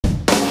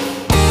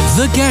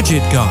The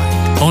Gadget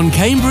Guide on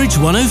Cambridge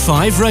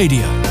 105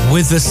 Radio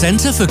with the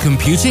Centre for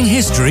Computing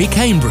History,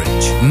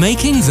 Cambridge.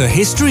 Making the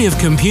history of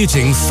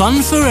computing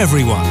fun for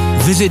everyone.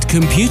 Visit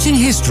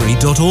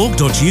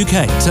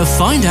computinghistory.org.uk to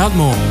find out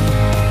more.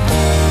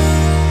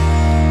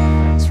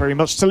 Thanks very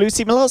much to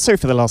Lucy Milazzo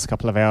for the last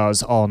couple of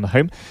hours on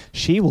Home.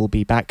 She will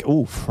be back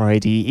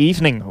Friday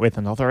evening with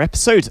another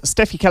episode.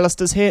 Steffi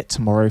Callister's here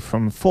tomorrow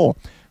from 4.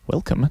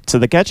 Welcome to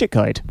the Gadget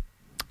Guide.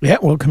 Yeah,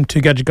 welcome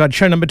to Gadget Guide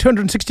show number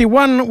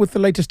 261 with the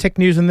latest tech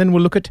news, and then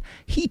we'll look at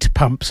heat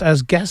pumps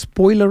as gas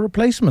boiler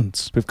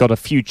replacements. We've got a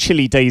few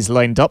chilly days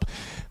lined up.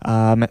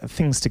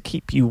 Things to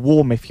keep you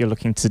warm if you're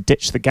looking to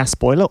ditch the gas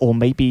boiler, or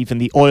maybe even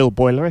the oil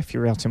boiler if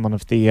you're out in one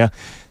of the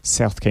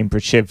South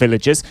Cambridgeshire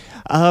villages.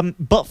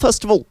 But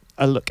first of all,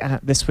 a look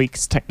at this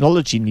week's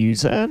technology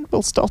news, and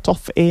we'll start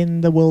off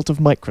in the world of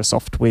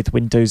Microsoft with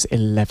Windows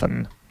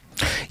 11.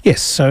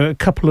 Yes, so a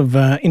couple of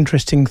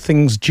interesting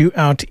things due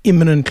out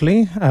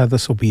imminently.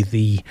 This will be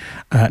the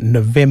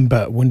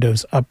November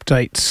Windows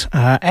updates,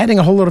 adding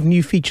a whole lot of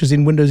new features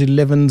in Windows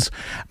 11's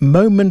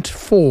Moment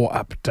 4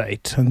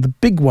 update. And the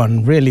big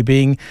one really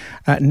being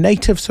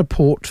native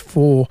support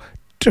for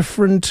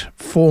different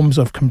forms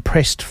of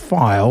compressed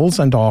files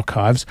and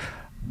archives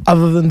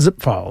other than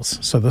zip files.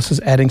 So this is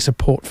adding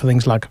support for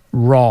things like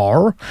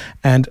RAR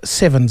and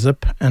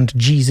 7-zip and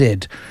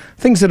GZ,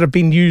 things that have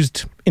been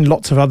used in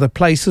lots of other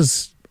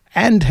places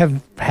and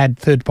have had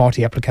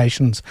third-party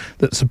applications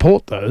that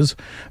support those.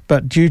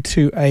 But due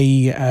to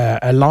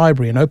a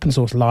library, an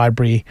open-source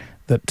library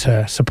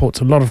that supports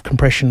a lot of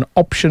compression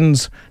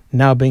options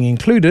now being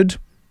included,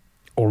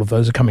 all of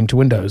those are coming to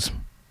Windows.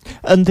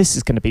 And this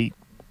is going to be,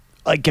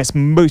 I guess,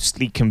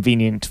 mostly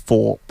convenient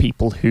for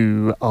people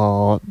who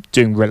are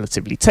doing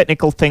relatively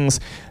technical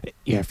things.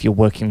 Yeah, if you're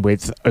working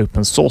with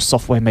open source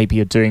software, maybe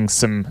you're doing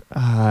some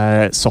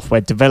software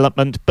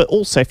development, but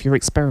also if you're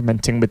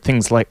experimenting with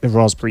things like the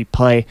Raspberry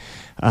Pi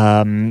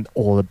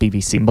or the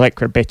BBC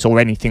Microbit or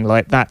anything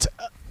like that,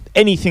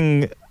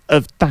 anything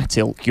of that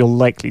ilk, you're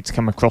likely to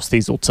come across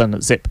these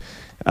alternate zip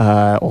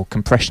or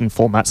compression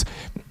formats.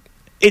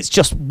 It's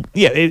just,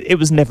 it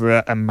was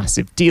never a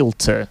massive deal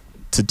to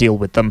deal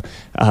with them.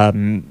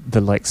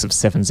 The likes of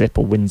 7-zip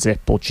or WinZip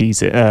or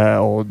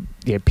GZip or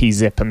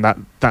PZip and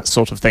that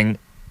sort of thing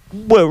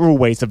were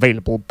always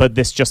available, but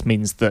this just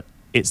means that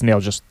it's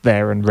now just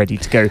there and ready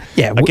to go.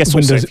 Yeah, I guess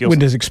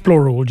Windows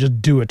Explorer will just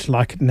do it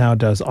like it now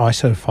does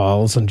ISO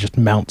files and just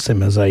mounts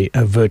them as a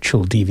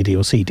virtual DVD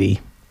or CD.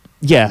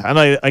 Yeah, and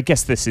I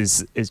guess this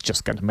is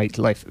just going to make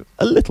life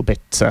a little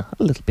bit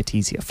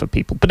easier for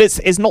people. But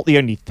it's not the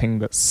only thing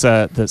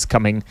that's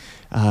coming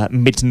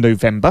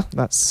mid-November.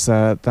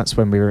 That's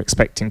when we were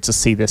expecting to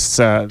see this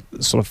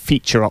sort of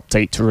feature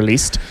update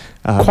released.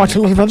 Quite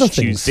a lot of other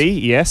things. Tuesday,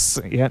 yes,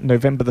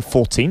 November the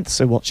 14th.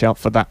 So watch out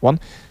for that one.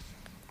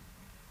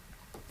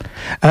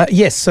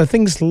 Yes, so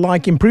things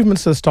like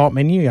improvements to the start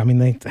menu. I mean,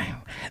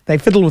 they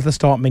fiddle with the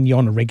start menu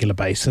on a regular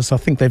basis. I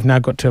think they've now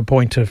got to a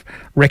point of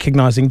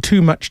recognizing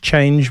too much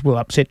change will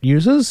upset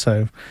users.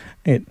 So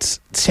it's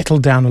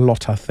settled down a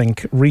lot, I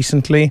think,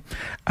 recently.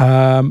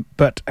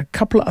 But a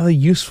couple of other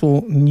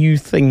useful new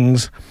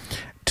things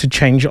to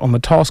change on the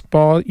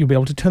taskbar. You'll be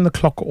able to turn the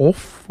clock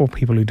off for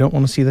people who don't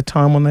want to see the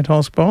time on their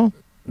taskbar.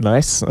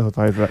 Nice,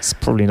 although that's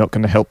probably not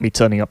going to help me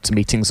turning up to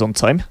meetings on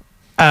time.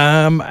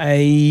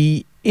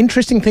 A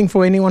interesting thing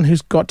for anyone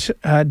who's got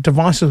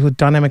devices with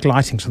dynamic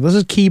lighting. So this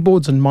is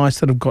keyboards and mice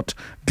that have got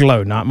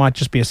glow. Now, it might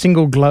just be a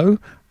single glow,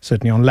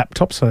 certainly on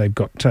laptops. So they've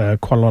got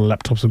quite a lot of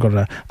laptops have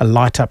got a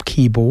light-up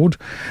keyboard.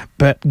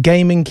 But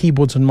gaming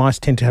keyboards and mice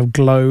tend to have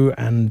glow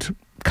and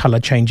color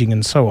changing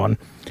and so on.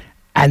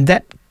 And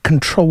that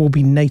control will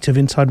be native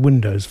inside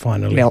Windows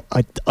finally. Now,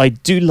 I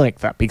do like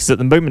that, because at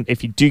the moment,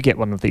 if you do get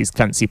one of these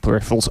fancy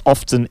peripherals,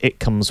 often it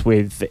comes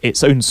with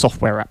its own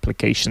software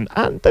application,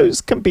 and those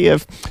can be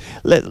of,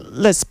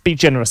 let's be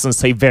generous and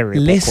say,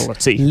 variable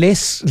quality.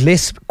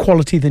 Less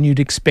quality than you'd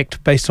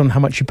expect based on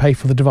how much you pay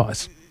for the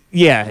device.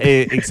 Yeah,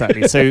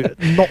 exactly. So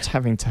not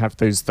having to have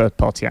those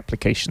third-party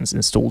applications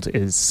installed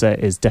is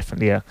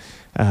definitely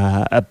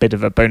a bit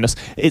of a bonus.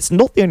 It's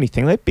not the only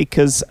thing, though,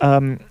 because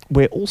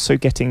we're also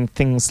getting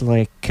things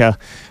like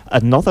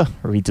another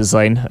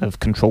redesign of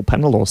control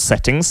panel, or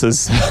settings,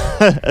 as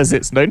as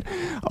it's known.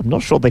 I'm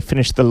not sure they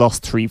finished the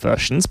last 3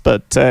 versions,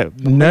 but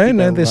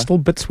no, there's still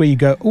bits where you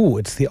go, oh,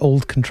 it's the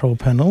old control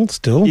panel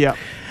still. Yeah.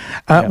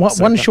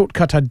 One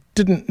shortcut I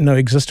didn't know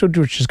existed,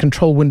 which is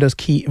Control Windows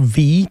key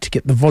V to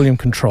get the volume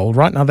control.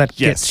 Right now that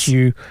gets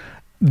you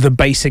the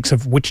basics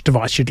of which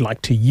device you'd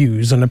like to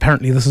use, and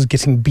apparently this is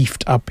getting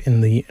beefed up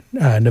in the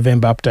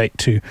November update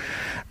to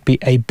be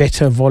a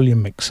better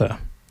volume mixer.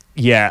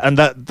 Yeah, and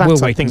that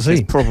I think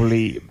is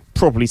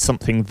probably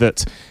something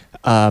that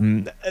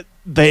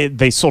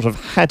they sort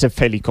of had a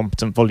fairly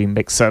competent volume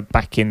mixer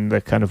back in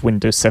the kind of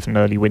Windows 7,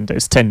 early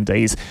Windows 10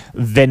 days.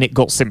 Then it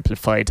got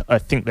simplified. I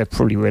think they've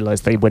probably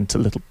realised they went a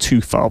little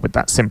too far with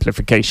that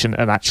simplification,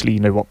 and actually, you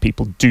know what,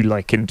 people do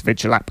like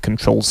individual app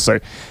controls, so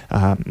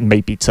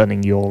maybe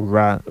turning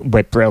your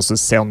web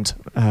browser's sound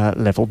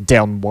level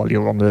down while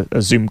you're on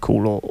a Zoom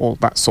call or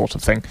that sort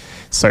of thing.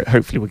 So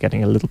hopefully we're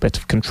getting a little bit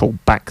of control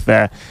back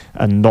there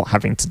and not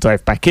having to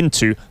dive back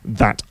into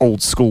that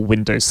old school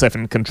Windows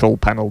 7 control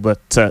panel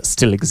that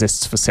still exists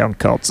for sound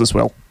cards as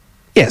well.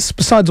 Yes,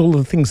 besides all of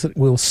the things that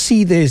we'll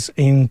see, there's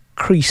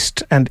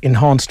increased and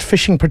enhanced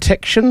phishing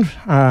protection.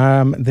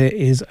 There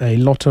is a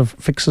lot of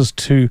fixes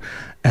to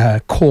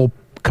core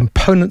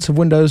components of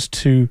Windows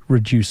to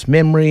reduce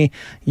memory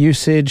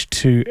usage,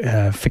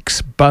 to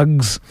fix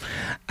bugs,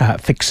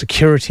 fix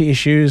security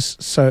issues.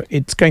 So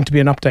it's going to be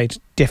an update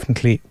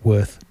definitely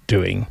worth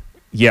doing.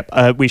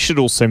 Yep, we should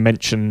also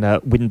mention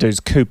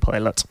Windows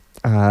Copilot.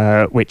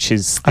 Which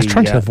is I was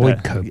trying to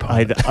avoid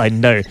Copilot. I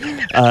know.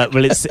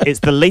 Well, it's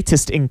the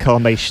latest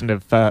incarnation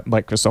of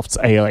Microsoft's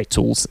AI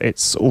tools.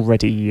 It's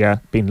already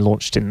been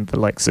launched in the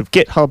likes of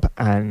GitHub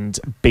and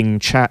Bing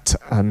Chat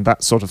and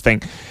that sort of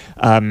thing.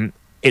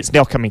 It's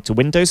now coming to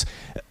Windows.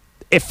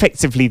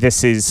 Effectively,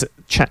 this is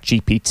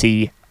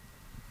ChatGPT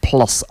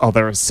plus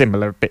other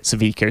similar bits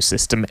of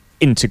ecosystem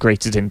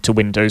integrated into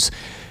Windows.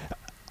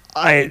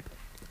 I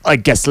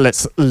guess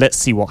let's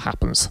see what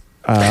happens.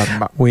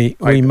 We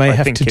may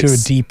have to do a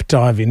deep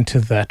dive into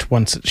that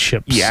once it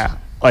ships. Yeah,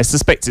 I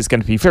suspect it's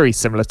going to be very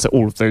similar to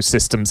all of those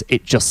systems.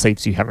 It just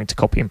saves you having to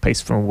copy and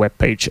paste from a web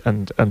page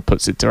and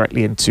puts it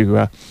directly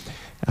into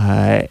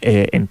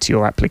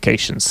your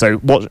application. So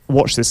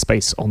watch this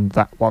space on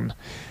that one.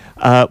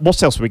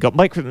 What else have we got?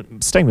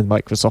 Staying with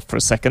Microsoft for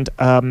a second,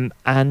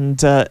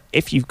 and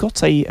if you've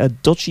got a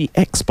dodgy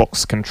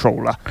Xbox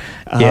controller,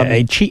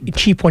 a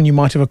cheap one you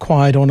might have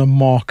acquired on a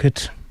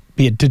market,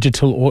 be it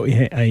digital or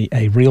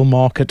a real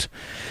market,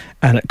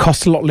 and it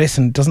costs a lot less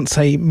and doesn't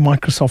say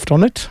Microsoft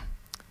on it.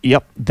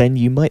 Yep, then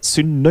you might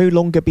soon no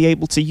longer be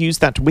able to use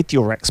that with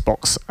your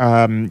Xbox.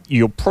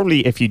 You're probably,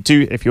 if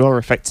you are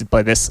affected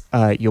by this,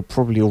 you're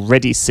probably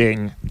already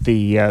seeing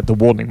the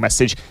warning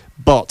message.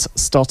 But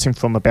starting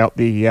from about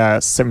the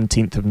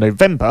 17th of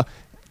November,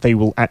 they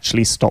will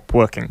actually stop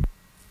working.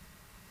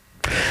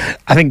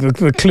 I think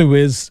the clue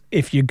is,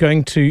 if you're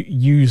going to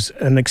use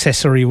an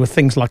accessory with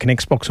things like an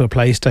Xbox or a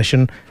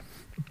PlayStation,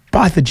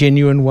 buy the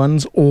genuine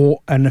ones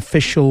or an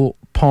official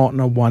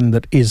partner one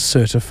that is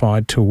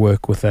certified to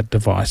work with that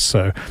device.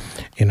 So,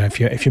 you know, if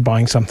you're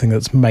buying something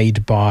that's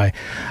made by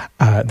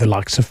the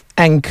likes of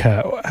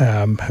Anker,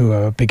 who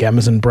are a big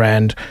Amazon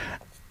brand,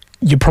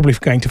 you're probably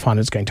going to find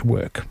it's going to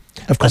work.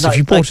 Of course, if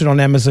you bought it on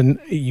Amazon,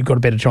 you've got a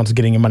better chance of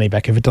getting your money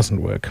back if it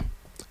doesn't work.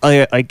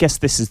 I guess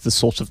this is the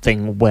sort of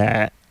thing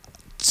where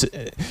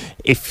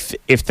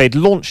if they'd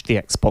launched the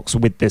Xbox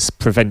with this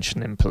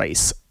prevention in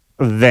place,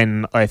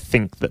 then I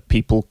think that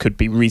people could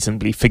be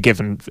reasonably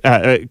forgiven,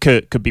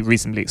 could be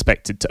reasonably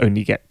expected to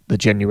only get the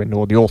genuine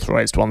or the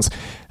authorized ones.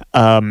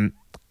 To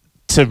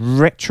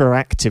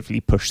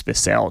retroactively push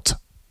this out,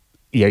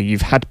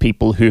 you've had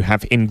people who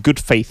have in good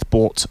faith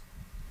bought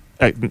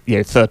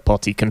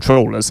third-party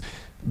controllers.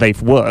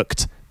 They've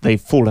worked, they've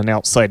fallen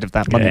outside of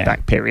that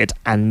money-back period,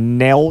 and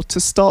now to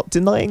start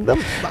denying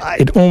them,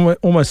 it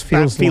almost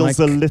feels like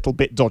a little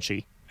bit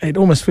dodgy. It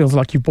almost feels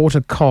like you bought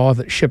a car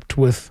that shipped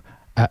with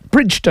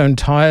Bridgestone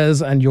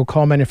tyres, and your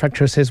car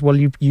manufacturer says, "Well,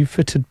 you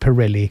fitted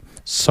Pirelli.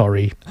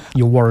 Sorry,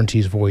 your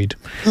warranty's void."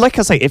 Like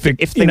I say, if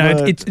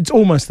it's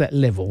almost that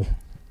level.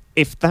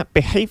 If that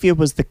behaviour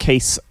was the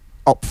case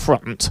up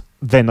front,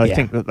 then I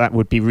think that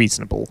would be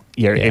reasonable.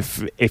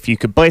 If you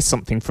could buy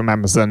something from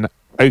Amazon,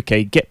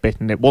 okay, get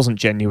bitten, it wasn't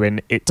genuine,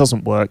 it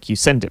doesn't work, you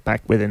send it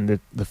back within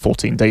the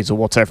 14 days or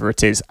whatever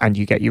it is, and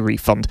you get your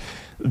refund,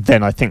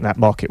 then I think that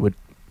market would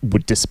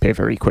disappear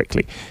very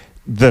quickly.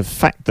 The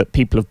fact that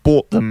people have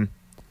bought them,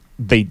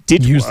 they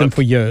did use them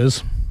for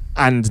years,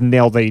 and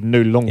now they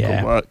no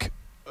longer work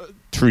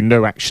through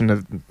no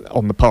action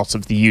on the part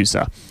of the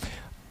user.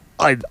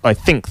 I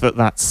think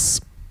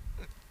that's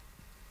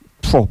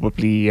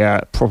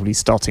probably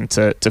starting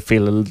to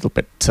feel a little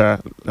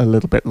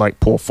bit like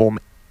poor form.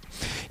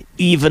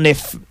 Even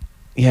if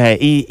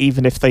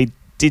they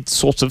did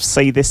sort of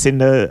say this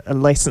in a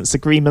license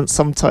agreement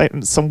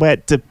somewhere,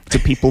 do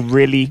people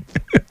really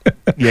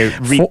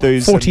read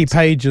those 40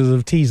 pages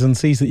of T's and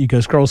C's that you go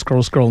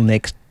scroll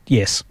next?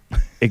 Yes,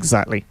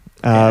 exactly.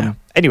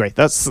 Anyway,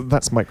 that's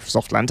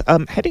Microsoft land.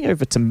 Heading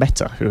over to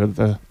Meta, who are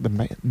the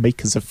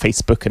makers of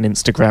Facebook and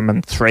Instagram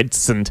and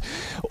Threads and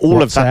all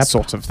WhatsApp. Of that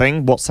sort of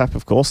thing. WhatsApp,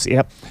 of course,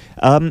 yeah.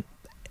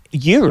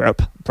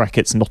 Europe,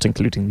 brackets not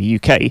including the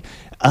UK,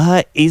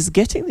 is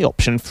getting the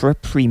option for a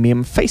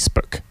premium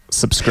Facebook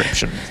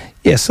subscription.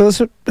 Yes, so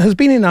this has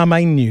been in our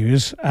main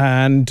news,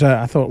 and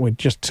I thought we'd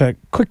just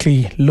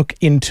quickly look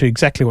into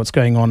exactly what's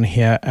going on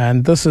here.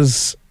 And this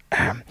is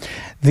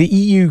the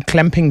EU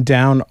clamping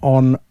down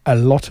on a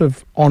lot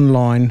of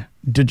online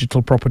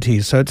digital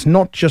properties. So it's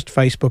not just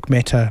Facebook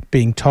Meta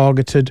being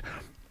targeted.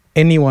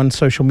 anyone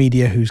social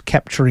media who's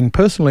capturing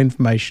personal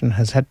information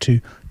has had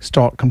to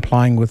start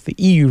complying with the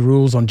EU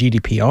rules on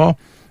GDPR.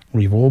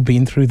 We've all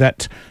been through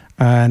that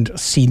and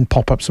seen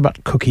pop-ups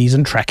about cookies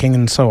and tracking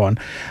and so on.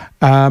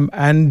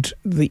 And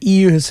the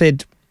EU has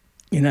said,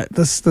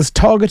 this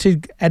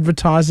targeted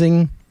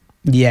advertising,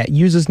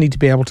 users need to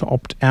be able to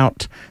opt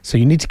out. So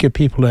you need to give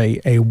people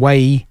a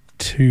way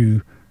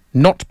to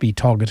not be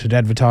targeted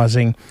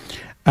advertising.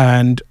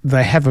 And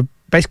they have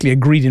basically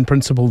agreed in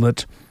principle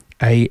that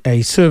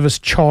a service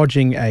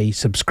charging a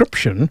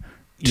subscription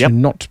to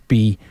not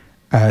be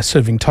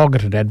serving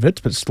targeted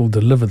adverts but still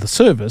deliver the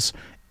service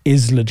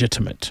is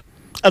legitimate.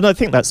 And I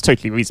think that's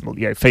totally reasonable.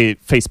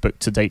 Facebook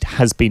to date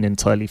has been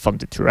entirely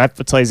funded through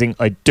advertising.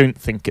 I don't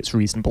think it's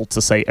reasonable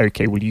to say,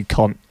 okay, well, you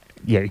can't,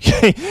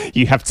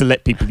 you have to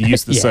let people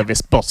use the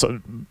service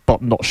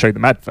but not show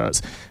them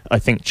adverts. I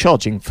think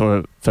charging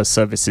for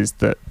services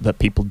that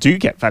people do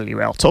get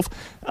value out of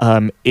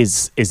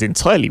is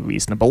entirely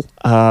reasonable.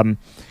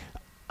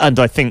 And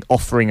I think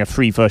offering a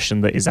free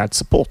version that is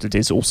ad-supported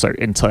is also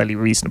entirely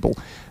reasonable.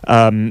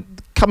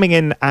 Coming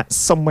in at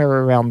somewhere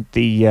around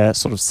the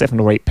sort of £7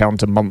 or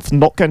 £8 a month,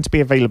 not going to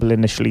be available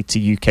initially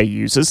to UK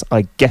users.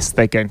 I guess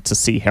they're going to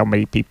see how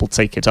many people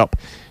take it up.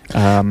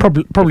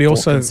 Probably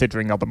also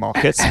considering other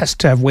markets. Has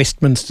to have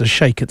Westminster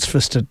shake its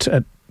fist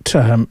at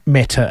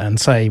Meta and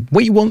say,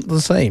 we want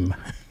the same.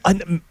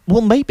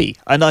 Well, maybe,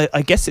 and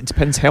I guess it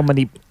depends how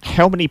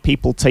many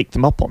people take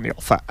them up on the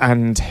offer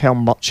and how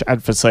much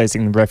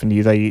advertising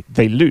revenue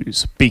they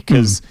lose.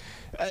 Because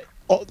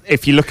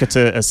if you look at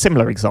a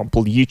similar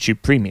example,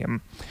 YouTube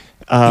Premium,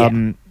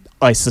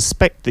 I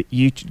suspect that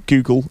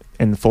Google,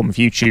 in the form of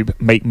YouTube,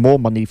 make more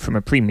money from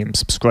a premium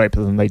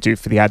subscriber than they do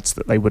for the ads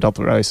that they would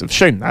otherwise have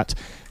shown that.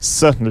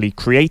 Certainly,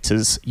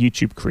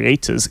 YouTube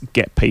creators,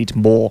 get paid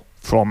more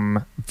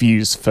from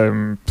views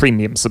from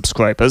premium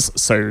subscribers.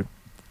 So,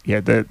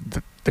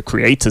 the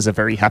creators are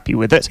very happy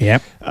with it.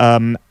 Yep.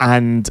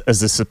 And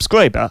as a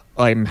subscriber,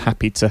 I'm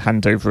happy to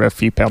hand over a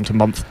few pounds a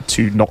month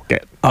to not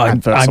get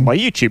adverts on my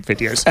YouTube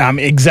videos. I'm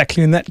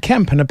exactly in that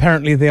camp, and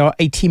apparently there are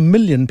 80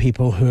 million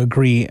people who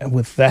agree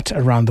with that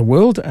around the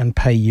world and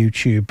pay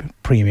YouTube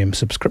premium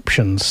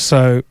subscriptions.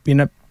 So,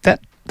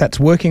 that's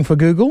working for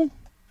Google.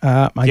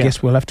 I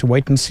guess we'll have to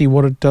wait and see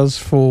what it does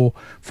for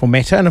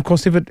Meta. And of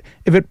course, if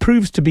it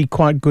proves to be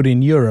quite good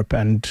in Europe,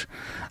 and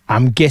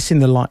I'm guessing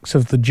the likes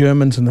of the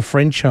Germans and the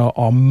French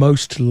are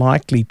most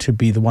likely to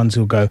be the ones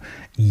who'll go,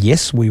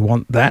 yes, we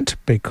want that,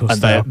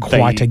 because they are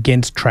quite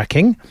against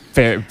tracking.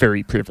 Very,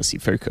 very privacy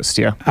focused,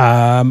 yeah.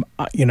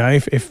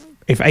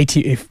 If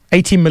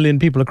 80 million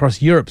people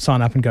across Europe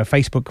sign up and go,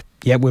 Facebook,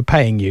 we're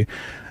paying you,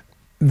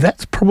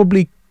 that's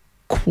probably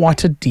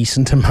quite a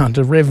decent amount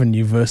of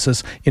revenue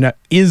versus,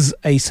 is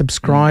a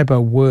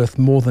subscriber worth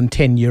more than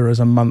 €10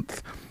 a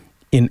month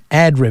in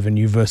ad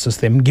revenue versus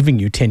them giving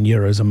you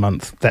 €10 a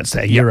month? That's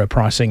their euro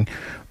pricing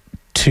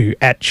to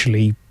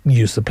actually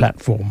use the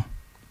platform.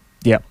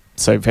 Yeah.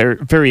 So very,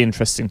 very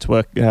interesting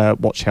to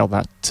watch how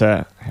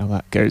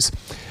that goes.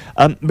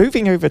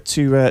 Moving over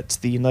to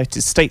the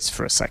United States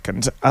for a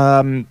second,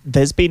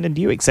 there's been a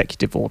new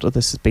executive order.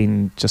 This has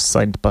been just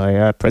signed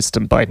by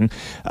President Biden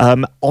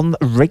on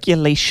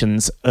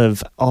regulations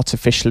of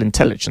artificial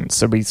intelligence.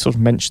 So we sort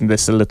of mentioned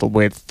this a little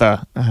with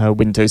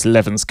Windows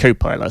 11's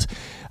Copilot.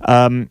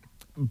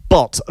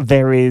 But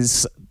there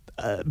is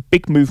a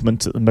big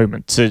movement at the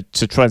moment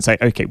to try and say,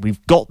 okay,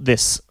 we've got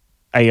this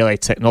AI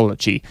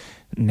technology.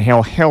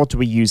 Now, how do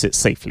we use it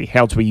safely?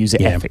 How do we use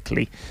it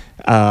ethically?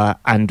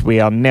 And we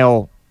are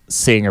now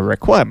seeing a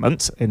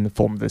requirement in the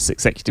form of this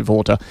executive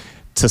order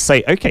to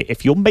say, okay,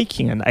 if you're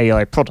making an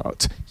AI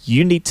product,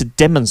 you need to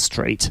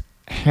demonstrate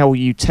how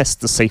you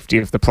test the safety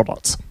of the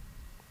product.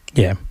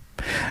 Yeah.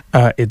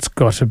 It's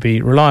got to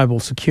be reliable,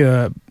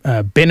 secure,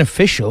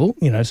 beneficial.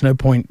 There's no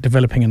point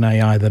developing an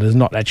AI that is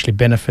not actually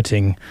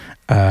benefiting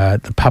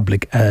the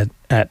public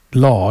at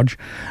large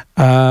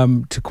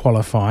to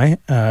qualify.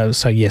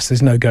 So, yes,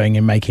 there's no going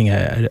and making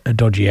a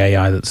dodgy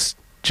AI that's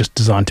just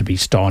designed to be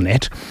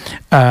StarNet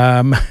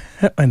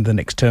and the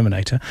next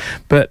Terminator.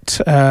 But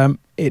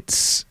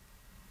it's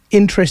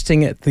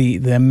interesting at the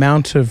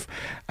amount of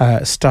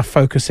stuff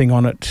focusing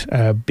on it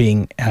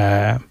being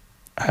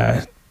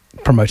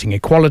promoting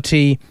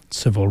equality,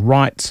 civil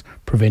rights,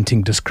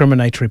 preventing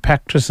discriminatory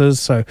practices.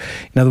 So,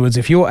 in other words,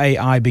 if your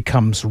AI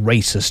becomes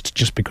racist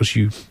just because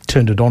you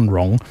turned it on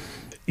wrong,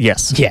 you're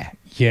going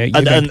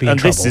to be in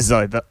trouble. This is,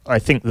 I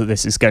think that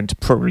this is going to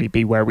probably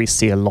be where we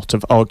see a lot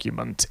of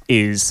argument,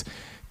 is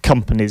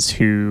companies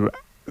who,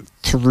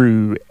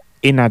 through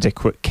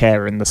inadequate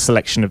care in the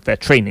selection of their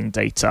training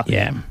data,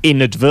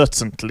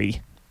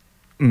 inadvertently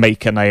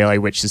make an AI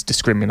which is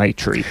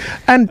discriminatory,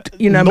 and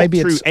not maybe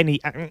through it's any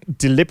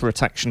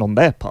deliberate action on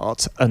their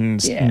part,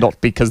 and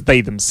not because they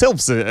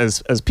themselves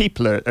as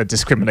people are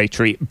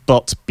discriminatory,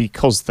 but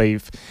because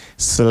they've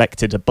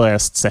selected a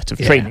biased set of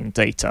training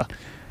data.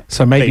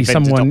 So maybe they've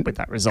ended someone up with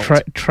that result.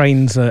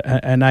 trains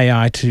an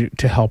AI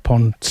to help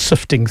on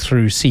sifting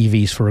through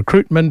CVs for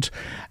recruitment,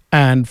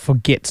 and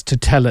forgets to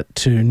tell it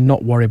to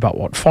not worry about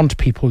what font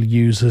people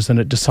uses, and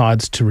it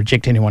decides to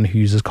reject anyone who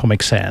uses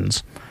Comic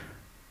Sans.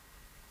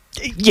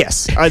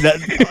 Yes, I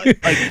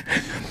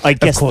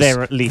guess course,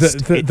 there at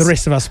least the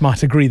rest of us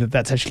might agree that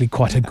that's actually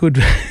quite a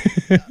good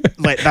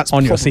that's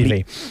on your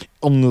CV.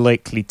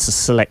 Unlikely to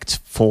select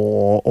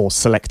for or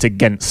select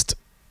against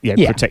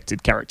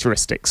protected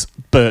characteristics,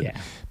 but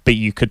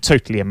you could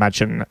totally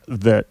imagine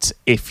that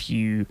if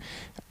you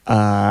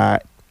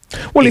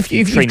if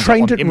you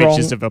trained it on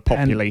images of a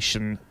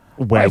population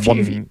where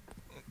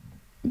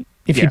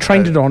if you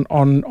trained it on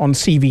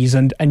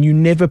CVs and you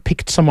never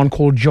picked someone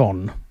called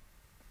John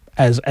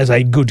as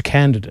a good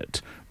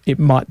candidate, it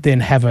might then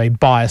have a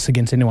bias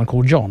against anyone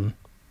called John.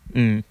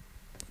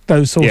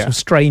 Those sorts of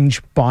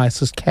strange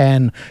biases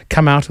can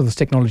come out of this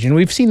technology, and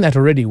we've seen that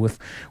already with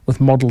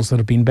models that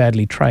have been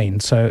badly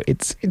trained. So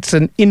it's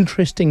an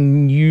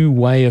interesting new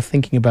way of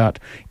thinking about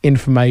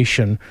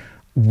information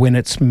when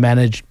it's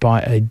managed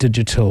by a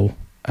digital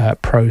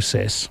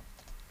process.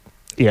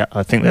 Yeah,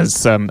 I think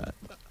there's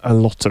a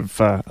lot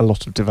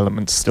of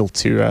development still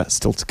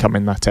to come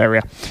in that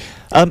area.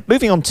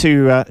 Moving on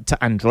to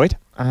Android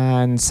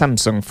and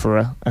Samsung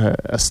for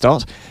a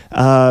start.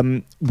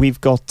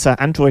 We've got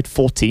Android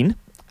 14,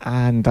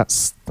 and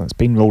that's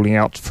been rolling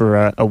out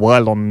for a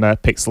while on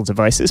Pixel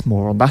devices.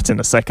 More on that in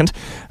a second.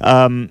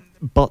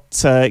 But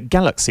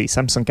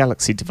Samsung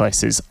Galaxy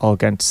devices are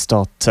going to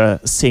start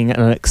seeing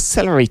an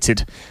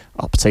accelerated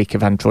uptake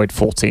of Android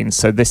 14.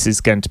 So this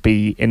is going to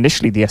be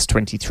initially the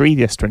S23,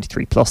 the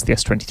S23 Plus, the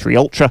S23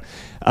 Ultra,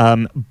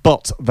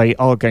 but they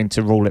are going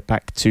to roll it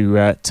back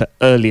to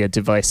earlier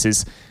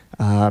devices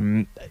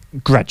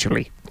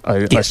gradually.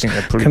 I think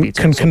they'll probably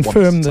can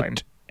confirm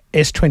that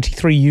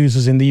S23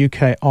 users in the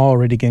UK are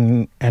already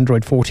getting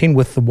Android 14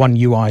 with the One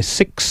UI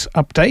 6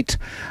 update.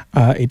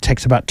 It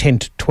takes about 10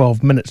 to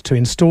 12 minutes to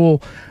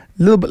install.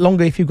 A little bit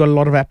longer if you've got a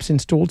lot of apps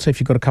installed. So if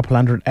you've got a couple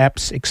hundred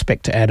apps,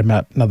 expect to add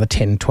about another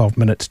 10, 12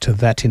 minutes to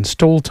that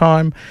install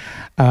time.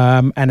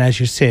 And as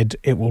you said,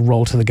 it will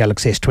roll to the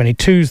Galaxy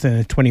S22s, then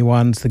the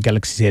 21s, the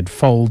Galaxy Z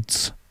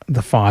Folds,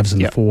 the 5s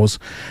and the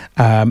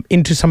 4s,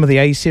 into some of the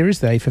A series,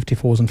 the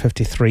A54s and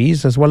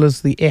 53s, as well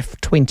as the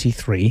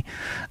F23.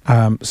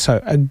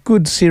 So a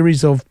good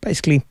series of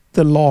basically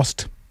the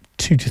last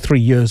 2 to 3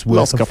 years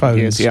worth of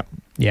phones. Yep.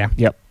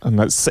 And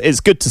it's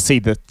good to see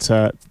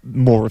that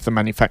more of the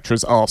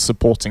manufacturers are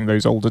supporting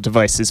those older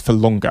devices for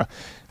longer.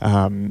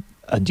 And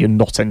you're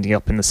not ending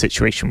up in the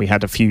situation we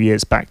had a few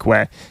years back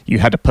where you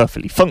had a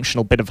perfectly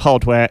functional bit of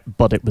hardware,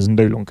 but it was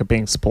no longer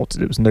being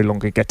supported. It was no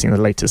longer getting the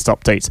latest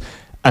updates.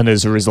 And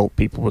as a result,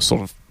 people were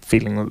sort of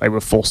feeling that they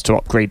were forced to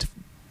upgrade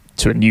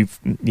to a new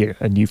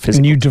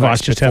physical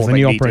device just to have the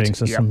new operating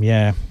system.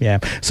 Yeah.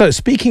 So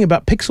speaking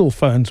about Pixel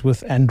phones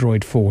with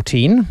Android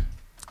 14,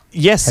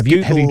 yes, have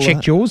you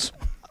checked yours?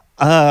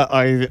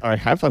 I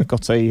have. I've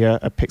got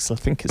a Pixel. I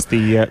think it's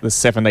the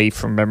 7A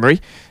from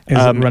memory. Is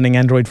it running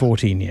Android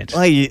 14 yet?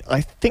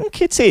 I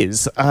think it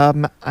is,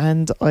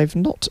 and I've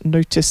not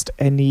noticed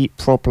any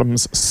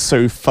problems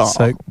so far.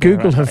 So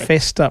Google have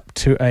fessed up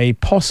to a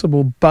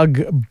possible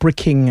bug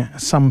bricking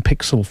some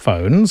Pixel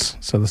phones.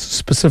 So this is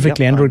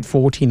specifically Android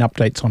 14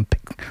 updates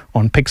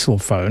on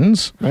Pixel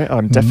phones. Right,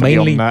 I'm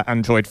definitely on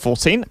Android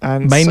 14,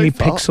 and mainly so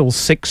far, Pixel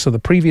 6, so the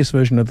previous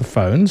version of the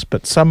phones,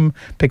 but some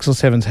Pixel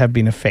 7s have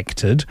been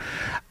affected.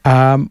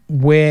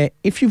 Where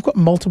if you've got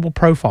multiple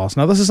profiles,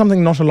 now this is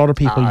something not a lot of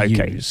people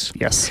use.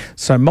 Yes.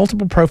 So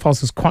multiple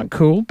profiles is quite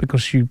cool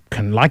because you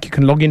can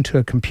log into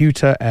a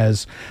computer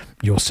as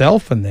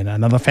yourself, and then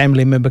another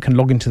family member can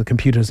log into the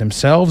computers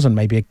themselves, and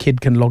maybe a kid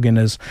can log in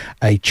as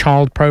a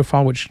child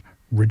profile, which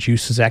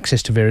reduces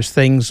access to various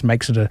things,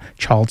 makes it a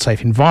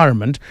child-safe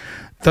environment.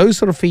 Those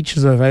sort of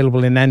features are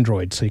available in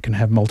Android, so you can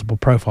have multiple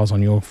profiles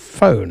on your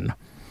phone.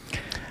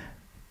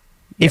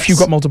 If you've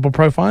got multiple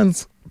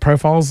profiles,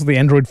 the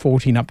Android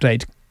 14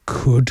 update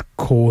could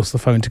cause the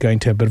phone to go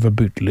into a bit of a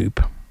boot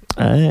loop.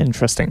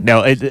 Interesting.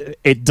 Now,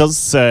 it does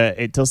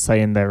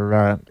say in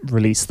their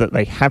release that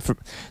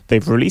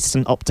they've released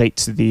an update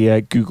to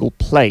the Google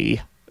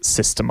Play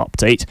system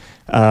update,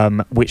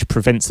 which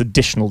prevents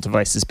additional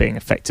devices being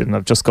affected. And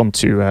I've just gone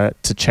to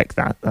check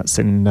that. That's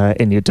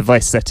in your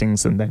device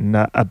settings, and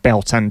then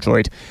about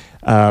Android.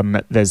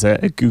 There's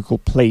a Google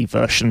Play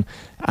version.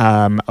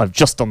 I've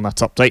just done that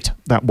update.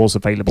 That was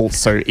available.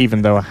 So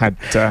even though I had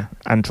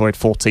Android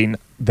 14,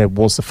 there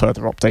was a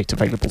further update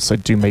available. So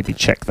do maybe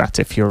check that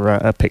if you're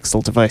a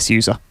Pixel device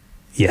user.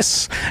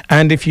 Yes,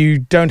 and if you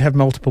don't have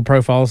multiple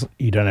profiles,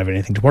 you don't have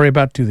anything to worry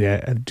about. Do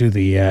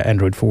the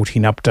Android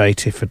 14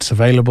 update if it's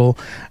available.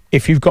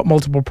 If you've got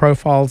multiple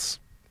profiles,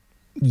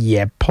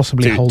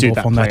 possibly hold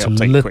off on that a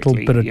little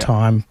bit of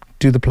time.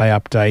 Do the Play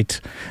update.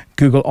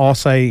 Google are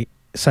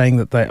saying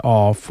that they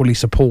are fully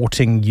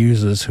supporting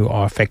users who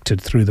are affected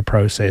through the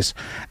process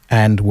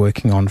and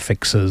working on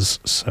fixes.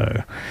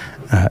 So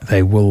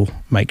they will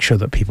make sure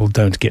that people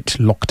don't get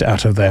locked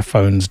out of their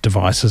phones,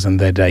 devices, and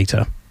their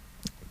data.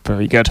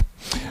 Very good.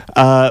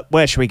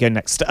 Where should we go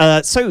next?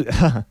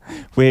 So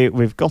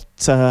we've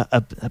got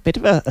a bit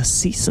of a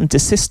cease and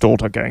desist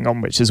order going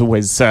on, which is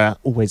always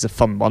a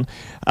fun one.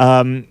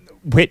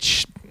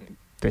 Which,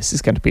 this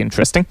is going to be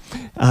interesting,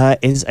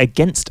 is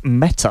against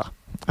Meta.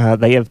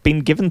 They have been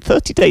given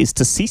 30 days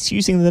to cease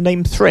using the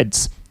name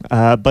Threads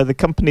by the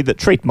company that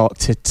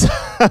trademarked it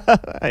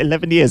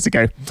 11 years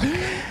ago.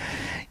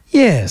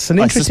 Yes, an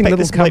interesting little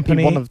this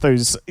company. Might be one of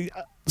those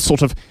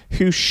sort of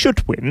who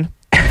should win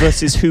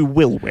versus who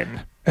will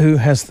win. Who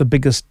has the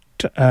biggest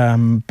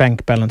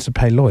bank balance to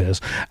pay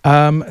lawyers?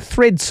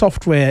 Thread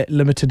Software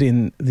Limited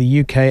in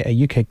the UK,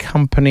 a UK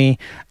company,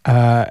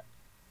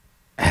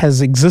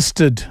 has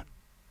existed,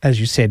 as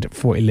you said,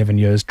 for 11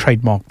 years,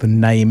 trademarked the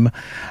name,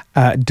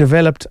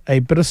 developed a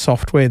bit of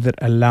software that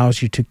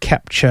allows you to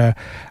capture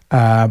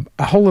a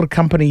whole lot of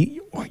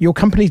your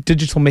company's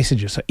digital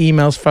messages, so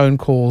emails, phone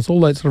calls, all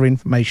that sort of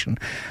information,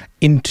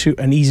 into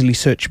an easily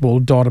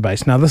searchable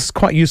database. Now, this is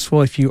quite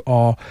useful if you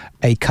are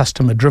a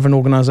customer-driven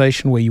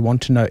organization where you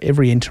want to know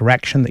every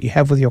interaction that you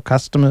have with your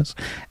customers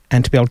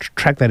and to be able to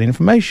track that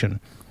information.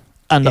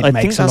 And I think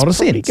makes a lot of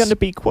probably sense. going to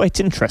be quite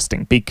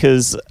interesting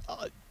because,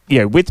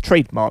 with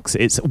trademarks,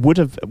 would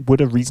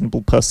a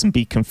reasonable person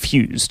be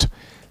confused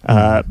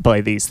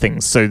by these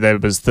things? So there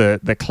was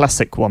the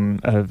classic one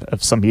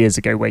of some years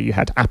ago where you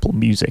had Apple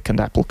Music and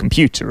Apple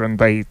Computer, and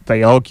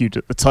they argued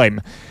at the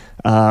time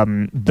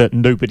that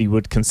nobody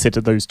would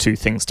consider those two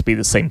things to be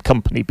the same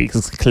company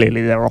because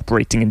clearly they're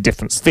operating in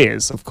different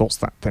spheres. Of course,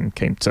 that then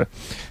came to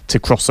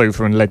cross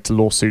over and led to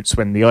lawsuits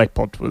when the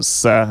iPod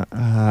was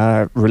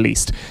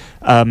released.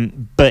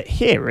 But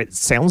here it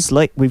sounds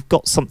like we've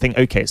got something.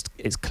 Okay,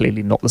 it's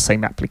clearly not the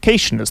same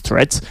application as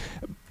Threads,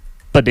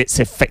 but it's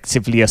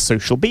effectively a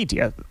social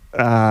media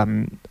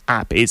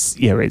app. It's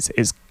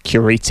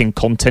curating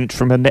content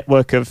from a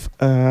network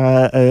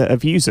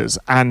of users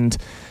and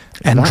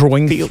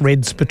drawing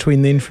threads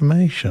between the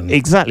information.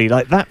 Exactly,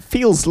 like that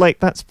feels like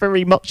that's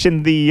very much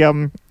in the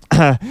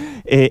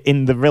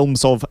in the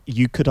realms of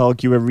you could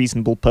argue a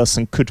reasonable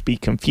person could be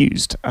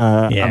confused,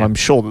 and I'm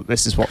sure that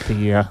this is what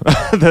the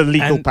the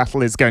legal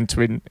battle is going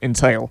to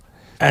entail.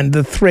 And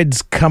the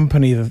Threads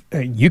company,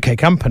 the UK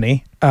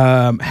company,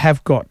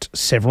 have got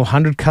several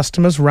hundred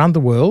customers around the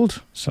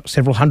world, so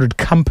several hundred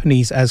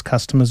companies as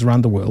customers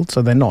around the world.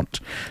 So they're not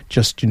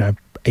just,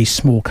 a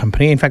small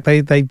company. In fact,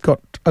 they've got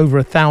over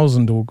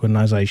 1,000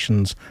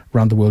 organizations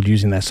around the world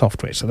using their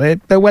software. So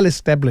they're well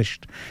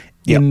established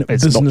in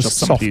it's business not just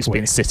somebody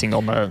software. who's been sitting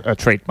on a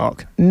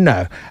trademark.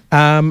 No.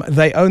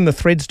 They own the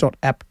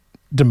threads.app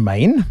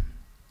domain.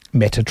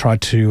 Meta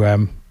tried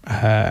to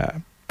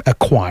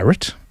acquire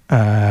it.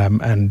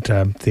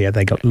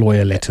 They got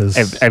lawyer letters.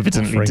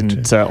 Evidently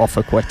didn't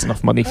offer quite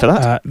enough money for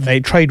that. They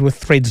trade with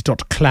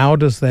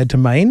threads.cloud as their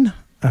domain,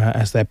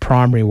 as their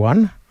primary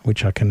one,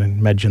 which I can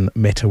imagine that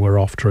Meta were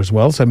after as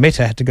well. So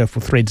Meta had to go for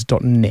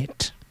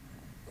threads.net.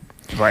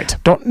 Right.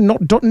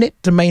 .net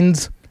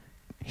domains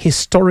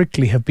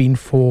historically have been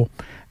for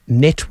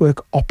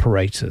network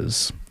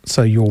operators.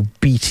 So your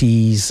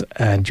BTs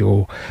and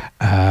your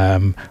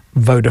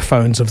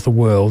Vodafones of the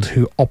world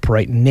who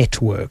operate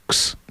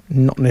networks,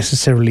 not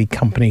necessarily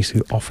companies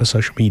who offer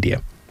social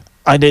media.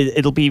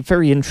 It'll be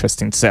very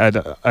interesting to say.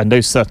 I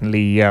know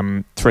certainly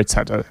Threads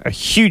had a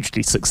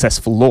hugely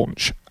successful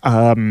launch.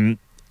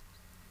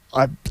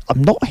 I'm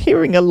not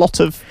hearing a lot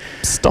of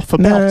stuff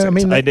about it. I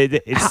mean,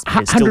 it's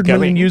 100 still million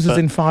going, users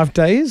in 5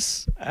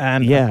 days,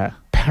 and yeah.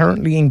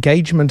 apparently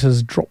engagement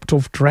has dropped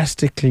off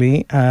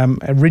drastically.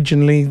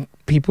 Originally,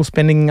 people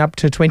spending up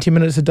to 20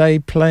 minutes a day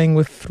playing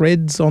with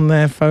Threads on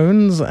their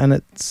phones, and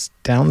it's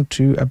down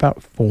to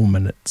about 4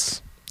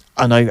 minutes.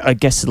 And I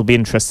guess it'll be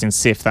interesting to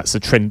see if that's a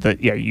trend that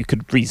you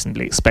could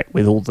reasonably expect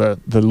with all the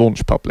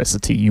launch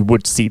publicity. You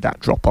would see that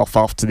drop off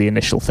after the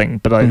initial thing,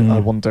 but I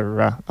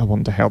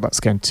wonder how that's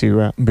going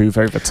to move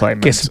over time.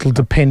 I guess it'll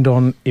depend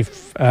on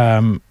if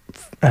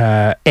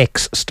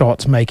X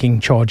starts making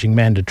charging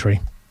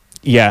mandatory.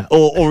 Yeah,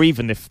 or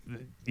even if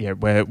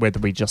whether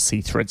we just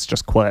see Threads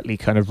just quietly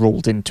kind of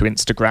rolled into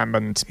Instagram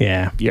and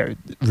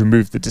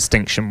remove the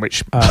distinction,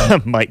 which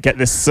might get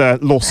this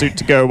lawsuit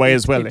to go away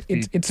as well.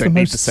 It's the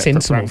most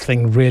sensible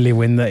thing, really,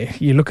 when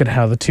you look at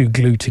how the two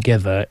glue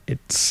together.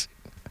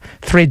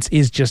 Threads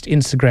is just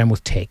Instagram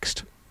with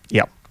text.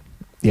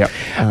 Yeah.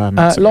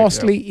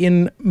 Lastly,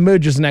 in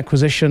mergers and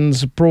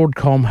acquisitions,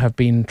 Broadcom have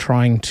been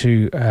trying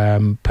to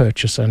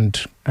purchase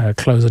and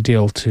close a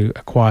deal to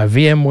acquire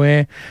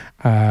VMware.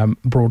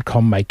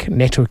 Broadcom make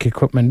network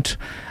equipment.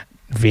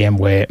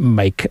 VMware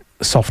make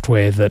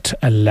software that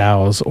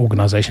allows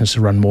organizations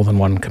to run more than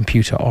one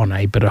computer on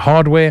a bit of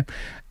hardware,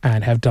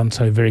 and have done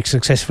so very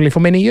successfully for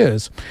many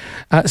years.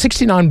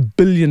 $69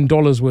 billion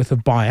worth of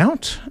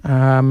buyout,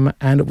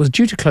 and it was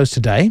due to close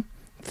today,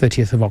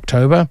 30th of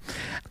October.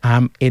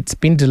 It's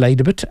been delayed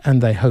a bit,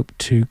 and they hope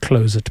to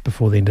close it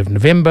before the end of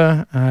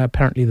November.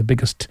 Apparently the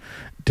biggest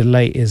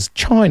delay is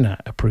China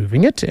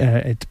approving it.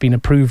 It's been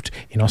approved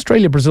in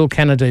Australia, Brazil,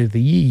 Canada,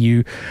 the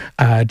EU,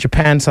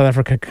 Japan, South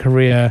Africa,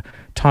 Korea,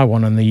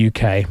 Taiwan and the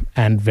UK,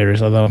 and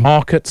various other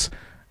markets,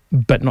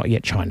 but not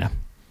yet China.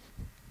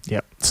 Yeah,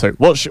 so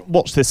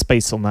watch this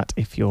space on that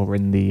if you're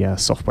in the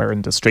software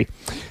industry.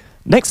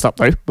 Next up,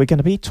 though, we're going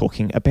to be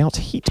talking about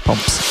heat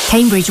pumps.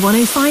 Cambridge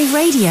 105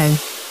 Radio.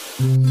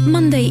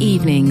 Monday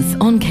evenings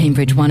on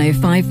Cambridge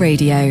 105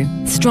 Radio.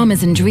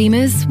 Strummers and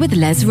Dreamers with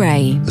Les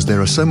Ray. As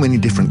there are so many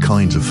different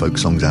kinds of folk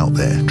songs out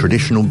there.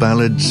 Traditional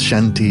ballads,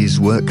 shanties,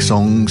 work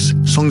songs,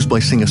 songs by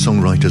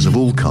singer-songwriters of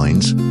all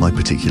kinds, my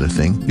particular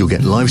thing. You'll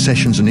get live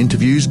sessions and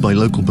interviews by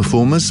local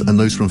performers and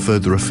those from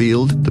further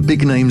afield, the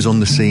big names on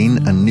the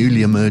scene and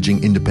newly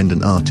emerging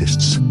independent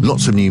artists.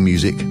 Lots of new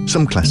music,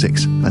 some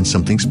classics and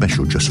something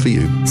special just for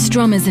you.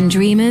 Strummers and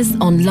Dreamers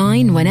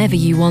online whenever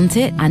you want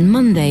it, and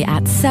Monday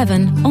at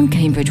 7 on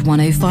Cambridge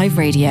 105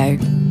 Radio.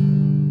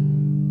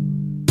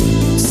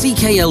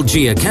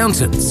 CKLG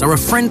Accountants are a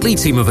friendly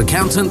team of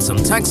accountants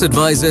and tax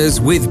advisors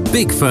with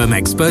big firm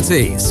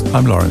expertise.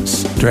 I'm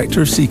Lawrence,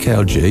 Director of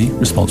CKLG,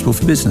 responsible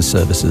for business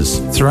services.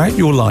 Throughout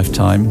your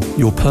lifetime,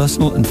 your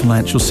personal and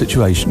financial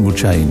situation will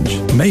change.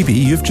 Maybe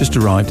you've just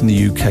arrived in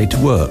the UK to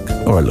work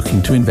or are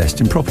looking to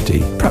invest in property.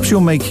 Perhaps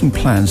you're making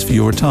plans for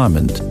your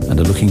retirement and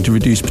are looking to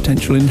reduce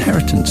potential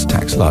inheritance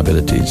tax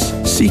liabilities.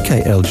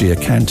 CKLG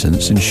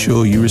Accountants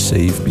ensure you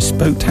receive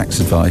bespoke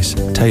tax advice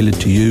tailored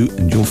to you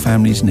and your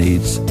family's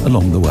needs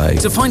along the way.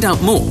 To find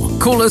out more,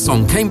 call us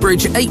on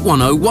Cambridge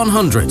 810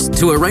 100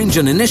 to arrange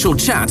an initial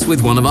chat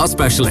with one of our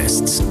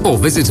specialists, or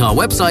visit our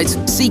website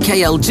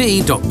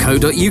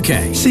cklg.co.uk.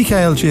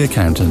 CKLG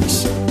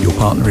Accountants, your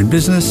partner in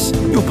business,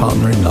 your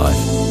partner in life.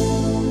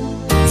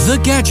 The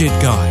Gadget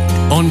Guide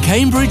on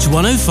Cambridge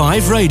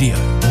 105 Radio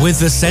with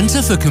the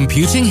Centre for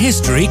Computing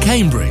History,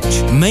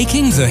 Cambridge,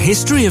 making the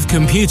history of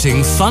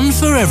computing fun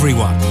for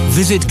everyone.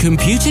 Visit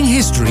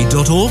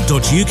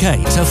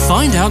computinghistory.org.uk to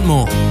find out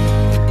more.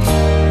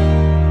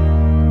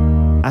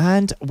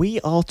 And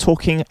we are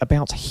talking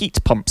about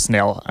heat pumps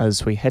now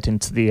as we head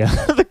into the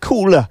the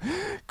cooler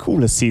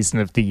season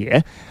of the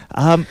year.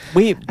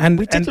 We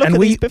did look at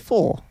these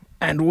before.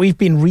 And we've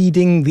been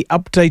reading the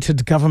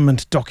updated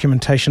government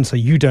documentation, so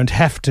you don't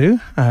have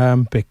to,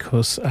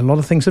 because a lot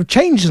of things have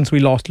changed since we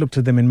last looked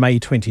at them in May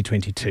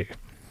 2022.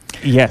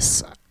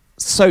 Yes.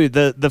 So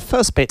the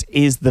first bit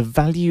is the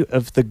value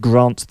of the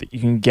grant that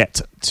you can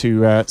get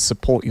to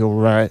support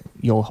your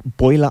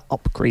boiler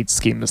upgrade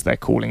scheme, as they're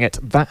calling it.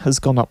 That has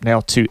gone up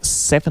now to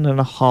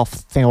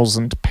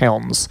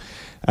 £7,500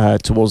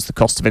 towards the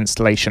cost of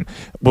installation.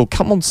 We'll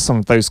come on to some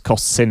of those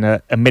costs in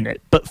a minute.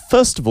 But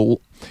first of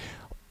all,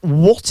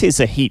 what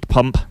is a heat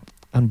pump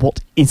and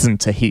what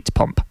isn't a heat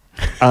pump?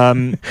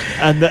 And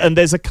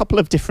there's a couple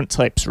of different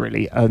types,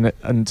 really.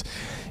 And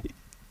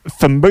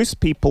for most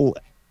people,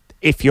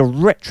 if you're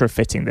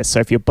retrofitting this,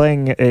 so if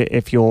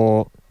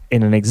you're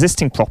in an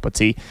existing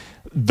property,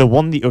 the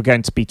one that you're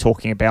going to be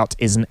talking about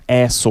is an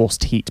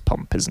air-sourced heat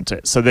pump, isn't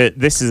it? So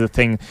this is a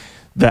thing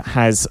that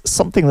has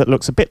something that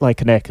looks a bit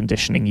like an air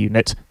conditioning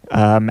unit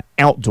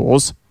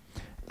outdoors,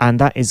 and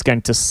that is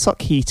going to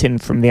suck heat in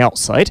from the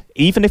outside,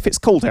 even if it's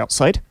cold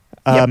outside,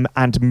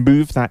 and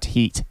move that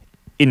heat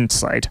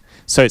inside.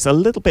 So it's a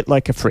little bit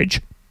like a fridge,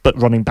 but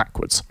running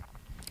backwards.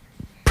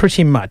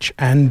 Pretty much.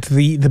 And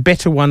the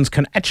better ones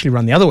can actually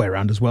run the other way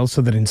around as well,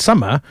 so that in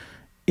summer,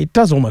 it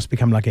does almost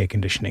become like air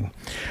conditioning.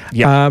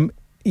 Yeah.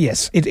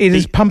 Yes, it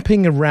is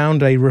pumping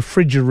around a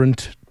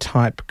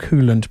refrigerant-type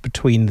coolant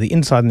between the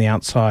inside and the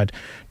outside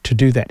to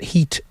do that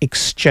heat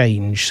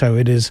exchange. So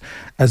it is,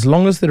 as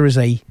long as there is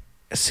a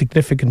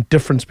significant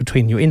difference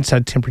between your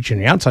inside temperature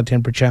and your outside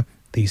temperature,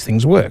 these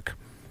things work.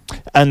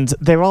 And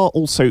there are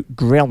also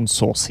ground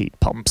source heat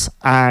pumps,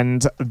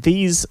 and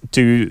these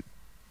do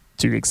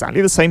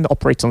exactly the same,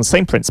 operate on the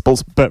same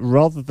principles, but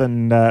rather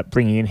than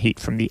bringing in heat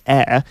from the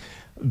air,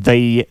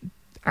 they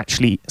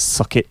actually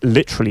suck it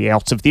literally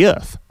out of the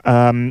earth.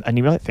 And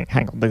you might think,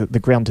 hang on, the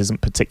ground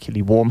isn't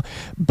particularly warm,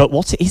 but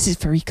what it is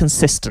very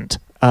consistent.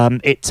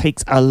 It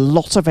takes a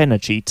lot of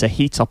energy to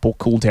heat up or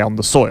cool down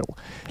the soil,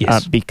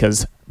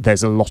 because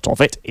there's a lot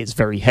of it. It's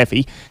very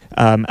heavy,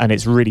 and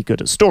it's really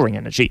good at storing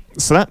energy.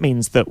 So that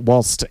means that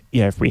whilst,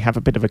 if we have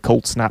a bit of a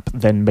cold snap,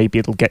 then maybe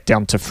it'll get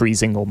down to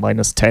freezing or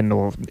 -10,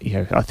 or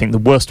I think the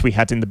worst we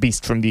had in the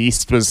Beast from the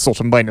East was sort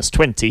of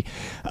 -20.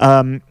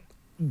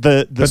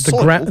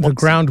 The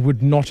ground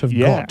would not have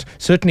got,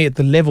 certainly at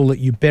the level that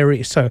you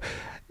bury. So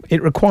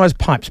it requires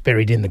pipes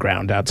buried in the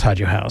ground outside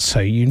your house.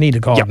 So you need a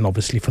garden,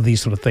 obviously, for these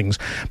sort of things.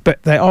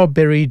 But they are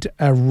buried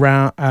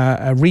around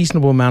a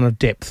reasonable amount of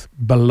depth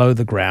below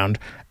the ground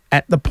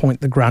at the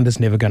point the ground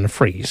is never going to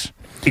freeze.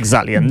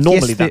 Exactly. And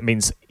normally that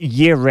means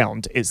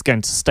year-round it's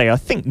going to stay, I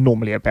think,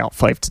 normally about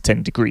 5 to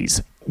 10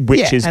 degrees,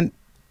 which is...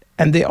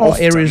 And there are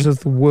areas of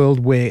the world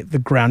where the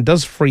ground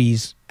does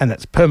freeze, and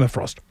that's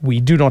permafrost. We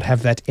do not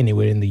have that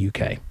anywhere in the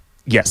UK.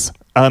 Yes.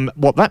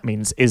 What that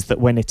means is that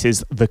when it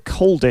is the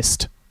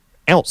coldest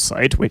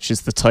outside, which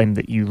is the time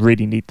that you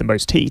really need the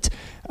most heat,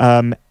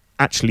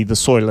 actually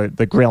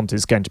the ground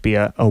is going to be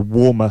a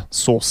warmer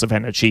source of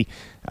energy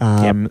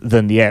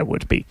than the air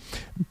would be.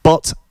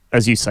 But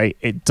as you say,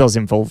 it does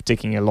involve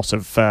digging a lot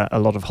of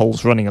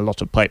holes, running a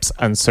lot of pipes,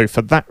 and so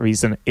for that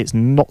reason, it's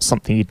not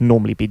something you'd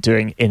normally be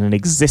doing in an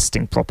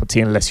existing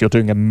property unless you're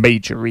doing a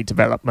major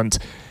redevelopment.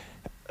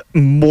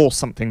 more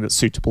something that's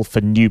suitable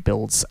for new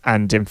builds.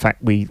 And in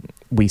fact, we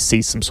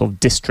see some sort of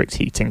district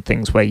heating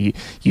things where you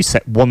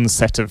set one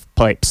set of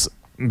pipes,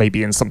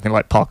 maybe in something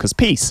like Parker's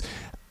Piece,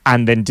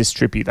 and then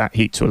distribute that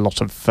heat to a lot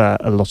of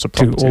properties.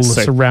 To all the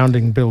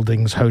surrounding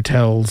buildings,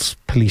 hotels,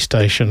 police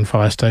station,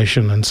 fire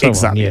station, and so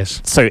on.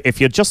 Yes. So if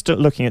you're just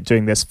looking at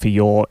doing this for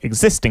your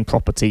existing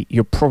property,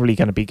 you're probably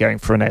going to be going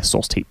for an air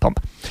source heat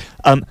pump.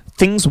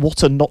 Things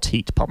what are not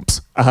heat pumps.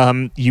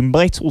 You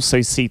might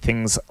also see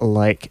things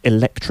like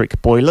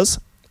electric boilers.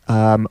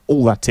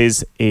 All that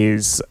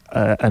is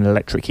an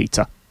electric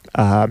heater.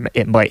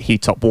 It might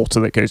heat up water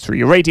that goes through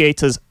your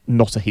radiators,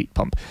 not a heat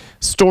pump.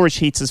 Storage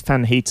heaters,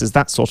 fan heaters,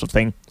 that sort of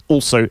thing,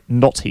 also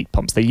not heat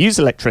pumps. They use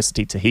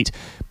electricity to heat,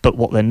 but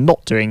what they're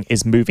not doing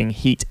is moving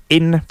heat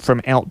in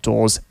from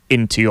outdoors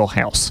into your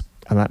house,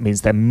 and that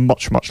means they're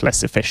much, much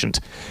less efficient.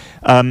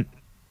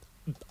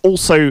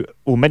 Also,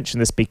 we'll mention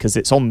this because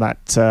it's on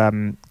that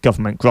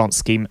government grant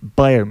scheme,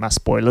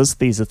 biomass boilers.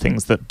 These are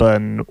things that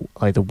burn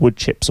either wood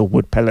chips or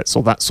wood pellets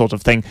or that sort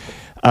of thing.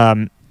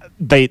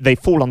 They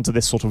fall under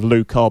this sort of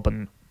low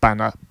carbon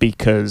banner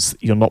because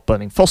you're not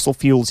burning fossil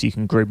fuels. You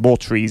can grow more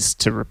trees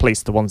to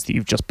replace the ones that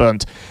you've just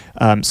burnt.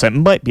 So it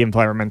might be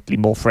environmentally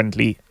more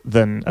friendly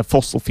than a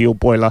fossil fuel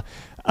boiler,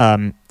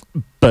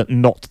 but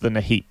not than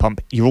a heat pump.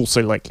 You're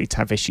also likely to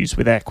have issues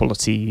with air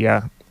quality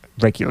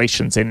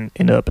regulations in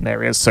urban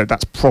areas, so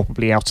that's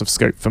probably out of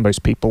scope for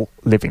most people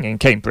living in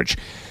Cambridge.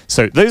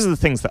 So those are the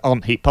things that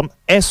aren't heat pump.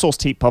 Air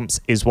source heat pumps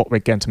is what we're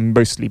going to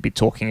mostly be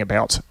talking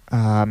about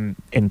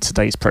in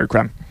today's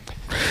programme.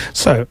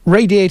 So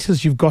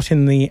radiators you've got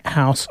in the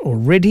house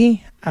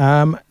already,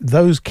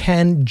 those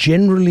can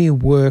generally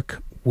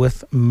work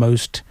with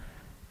most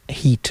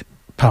heat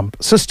pump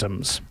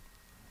systems.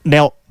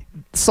 Now,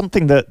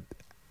 something that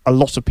a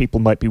lot of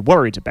people might be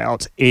worried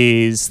about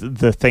is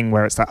the thing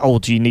where it's like, oh,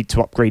 do you need to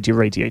upgrade your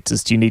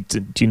radiators? Do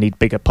you need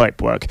bigger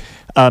pipe work?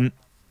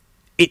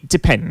 It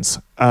depends.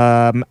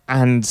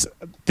 And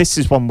this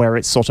is one where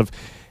it's sort of,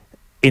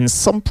 in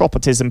some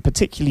properties, and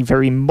particularly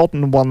very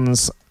modern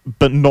ones,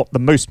 but not the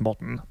most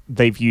modern,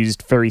 they've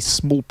used very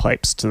small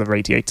pipes to the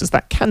radiators.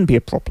 That can be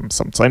a problem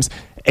sometimes.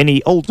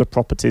 Any older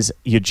properties,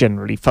 you're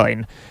generally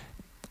fine.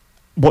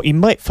 What you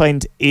might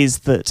find is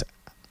that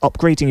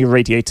upgrading your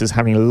radiators,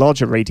 having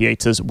larger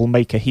radiators, will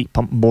make a heat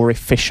pump more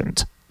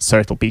efficient. So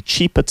it'll be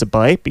cheaper to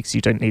buy because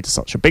you don't need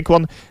such a big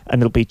one,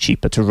 and it'll be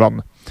cheaper to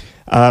run.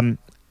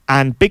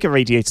 And bigger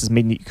radiators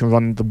mean that you can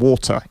run the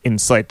water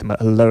inside them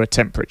at a lower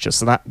temperature.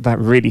 So that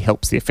really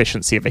helps the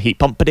efficiency of a heat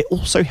pump, but it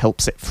also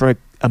helps it for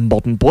a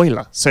modern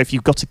boiler. So if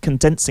you've got a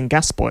condensing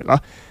gas boiler,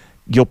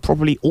 you're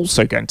probably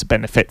also going to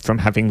benefit from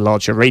having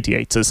larger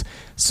radiators.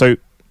 So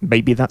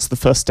maybe that's the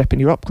first step in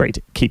your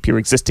upgrade. Keep your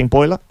existing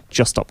boiler,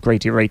 just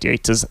upgrade your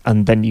radiators,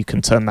 and then you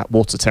can turn that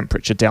water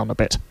temperature down a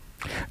bit.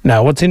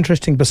 Now, what's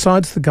interesting,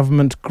 besides the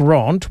government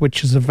grant,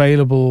 which is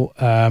available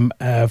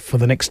for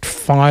the next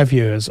 5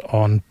 years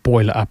on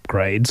boiler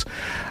upgrades,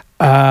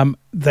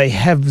 they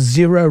have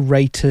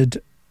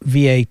zero-rated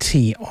VAT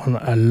on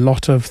a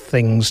lot of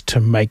things to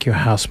make your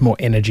house more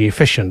energy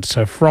efficient.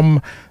 So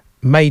from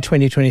May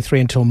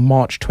 2023 until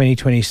March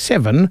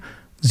 2027,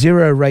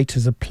 zero rate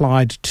is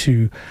applied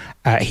to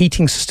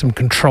heating system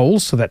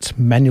controls, so that's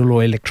manual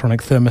or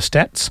electronic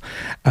thermostats,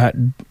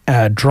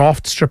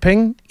 draft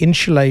stripping,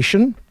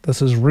 insulation, this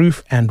is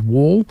roof and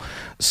wall,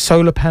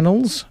 solar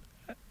panels,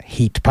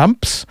 heat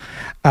pumps,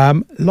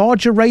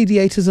 larger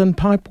radiators and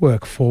pipe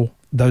work for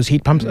those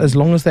heat pumps, as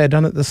long as they're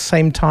done at the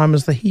same time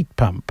as the heat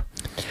pump.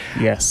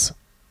 Yes.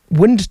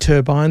 Wind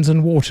turbines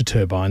and water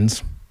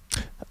turbines.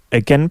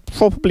 Again,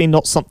 probably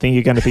not something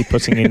you're going to be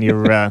putting in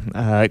your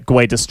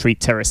Gueda Street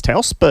terraced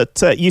house,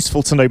 but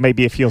useful to know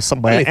maybe if you're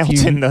somewhere out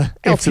in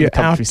the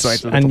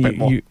countryside a little bit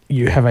more.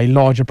 You have a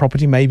larger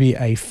property, maybe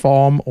a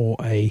farm or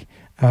a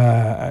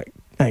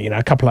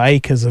couple of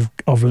acres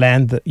of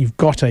land that you've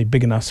got a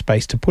big enough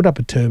space to put up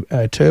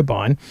a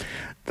turbine.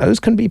 Those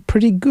can be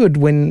pretty good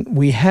when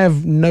we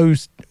have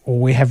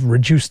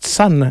reduced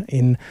sun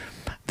in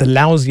the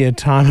lousier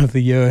time of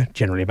the year,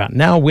 generally about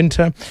now,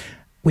 winter.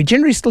 We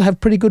generally still have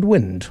pretty good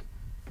wind.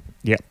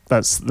 Yeah,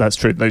 that's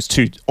true. Those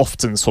two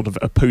often sort of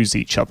oppose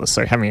each other,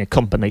 so having a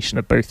combination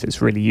of both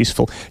is really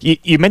useful.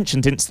 You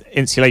mentioned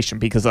insulation,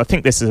 because I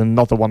think this is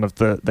another one of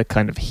the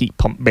kind of heat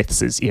pump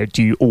myths is,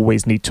 do you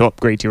always need to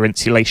upgrade your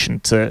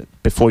insulation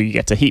before you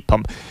get a heat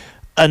pump?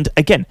 And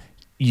again,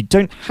 you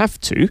don't have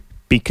to,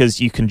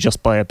 because you can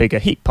just buy a bigger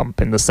heat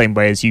pump in the same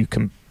way as you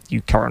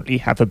currently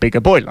have a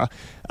bigger boiler.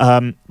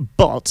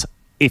 But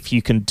if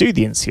you can do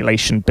the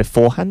insulation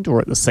beforehand or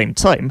at the same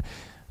time,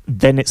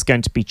 then it's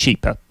going to be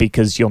cheaper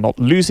because you're not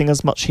losing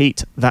as much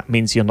heat. That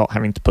means you're not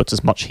having to put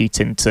as much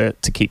heat in to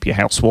keep your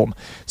house warm.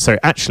 So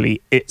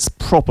actually, it's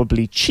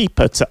probably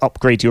cheaper to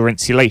upgrade your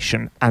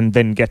insulation and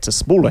then get a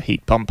smaller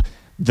heat pump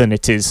than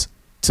it is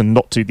to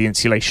not do the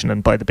insulation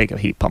and buy the bigger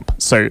heat pump.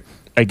 So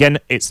again,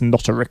 it's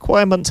not a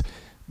requirement,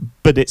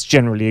 but it's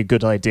generally a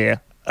good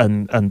idea,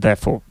 and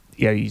therefore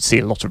you see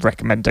a lot of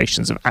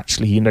recommendations of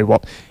actually,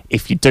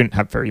 if you don't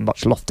have very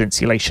much loft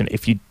insulation,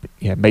 if you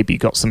maybe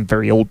got some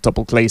very old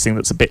double glazing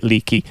that's a bit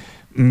leaky,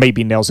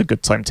 maybe now's a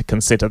good time to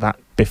consider that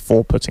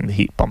before putting the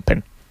heat pump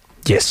in.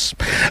 Yes.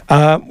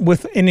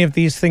 With any of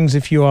these things,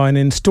 if you are an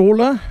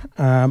installer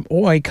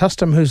or a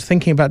customer who's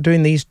thinking about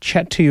doing these,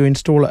 chat to your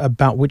installer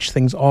about which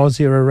things are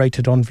zero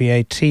rated on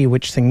VAT,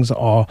 which things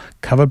are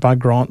covered by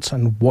grants,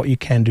 and what you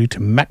can do to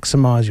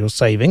maximise your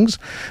savings.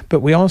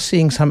 But we are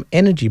seeing some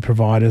energy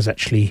providers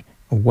actually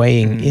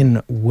weighing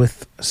in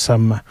with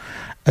some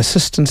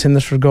assistance in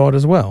this regard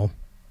as well.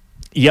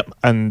 Yep,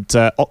 and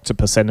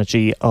Octopus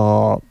Energy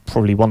are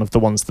probably one of the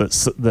ones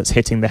that's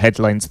hitting the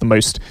headlines the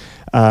most,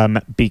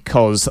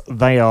 because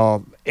they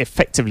are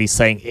effectively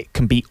saying it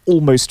can be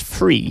almost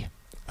free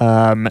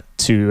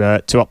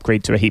to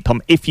upgrade to a heat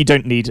pump if you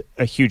don't need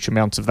a huge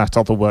amount of that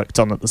other work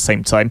done at the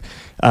same time.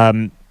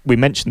 We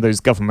mentioned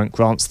those government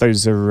grants;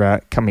 those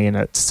are coming in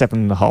at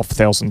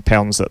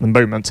 £7,500 at the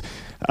moment.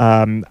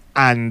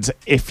 And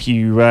if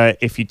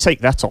you take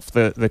that off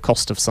the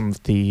cost of some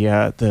of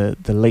the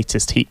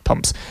latest heat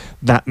pumps,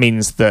 that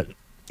means that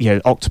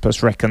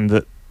Octopus reckon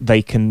that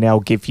they can now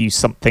give you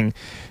something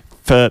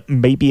for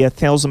maybe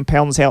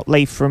 £1,000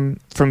 outlay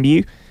from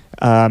you,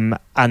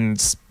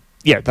 and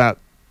that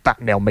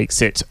now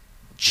makes it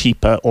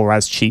cheaper or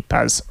as cheap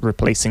as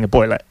replacing a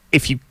boiler.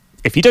 If you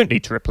don't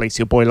need to replace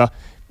your boiler,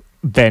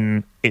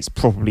 then it's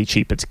probably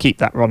cheaper to keep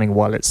that running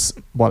while it's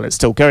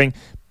still going.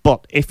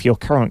 But if your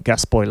current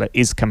gas boiler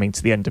is coming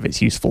to the end of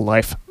its useful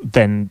life,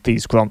 then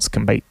these grants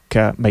can make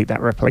that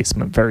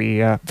replacement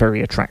very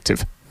very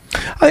attractive.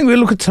 I think we'll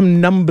look at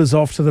some numbers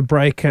after the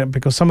break,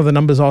 because some of the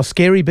numbers are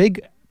scary big,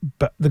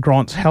 but the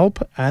grants help,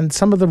 and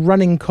some of the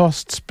running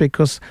costs,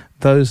 because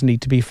those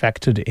need to be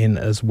factored in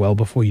as well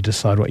before you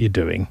decide what you're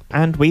doing.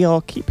 And we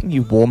are keeping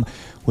you warm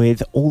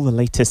with all the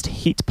latest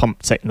heat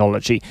pump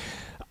technology.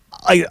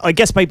 I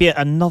guess maybe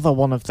another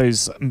one of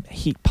those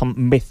heat pump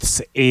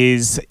myths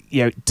is,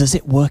 does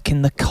it work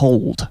in the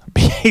cold?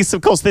 Because,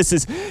 of course, this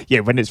is,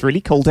 when it's really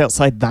cold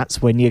outside,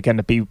 that's when you're going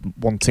to be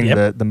wanting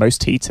the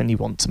most heat, and you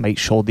want to make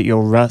sure that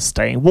you're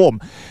staying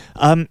warm.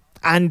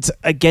 And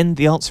again,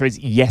 the answer is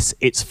yes,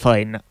 it's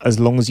fine, as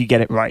long as you get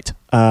it right.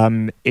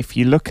 If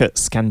you look at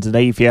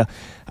Scandinavia,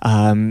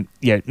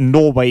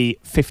 Norway,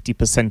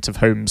 50% of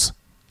homes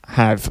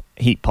have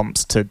heat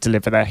pumps to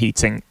deliver their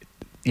heating.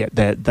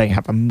 They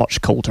have a much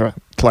colder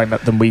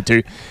climate than we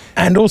do.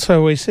 And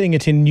also we're seeing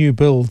it in new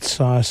builds.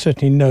 I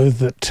certainly know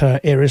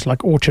that areas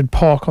like Orchard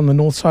Park on the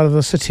north side of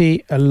the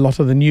city, a lot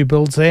of the new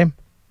builds there,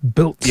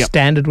 built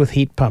standard with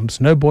heat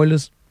pumps. No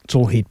boilers, it's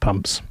all heat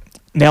pumps.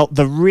 Now,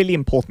 the really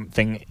important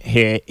thing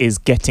here is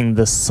getting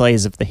the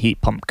size of the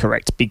heat pump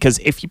correct, because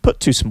if you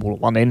put too small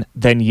one in,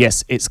 then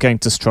yes, it's going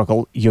to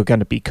struggle. You're going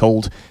to be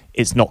cold.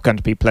 It's not going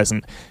to be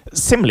pleasant.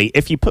 Similarly,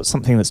 if you put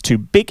something that's too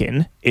big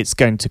in, it's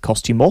going to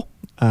cost you more.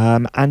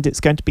 And it's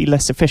going to be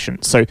less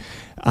efficient. So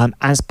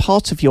as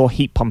part of your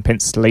heat pump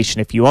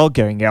installation, if you are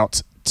going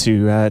out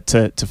to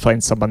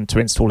find someone to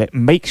install it,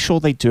 make sure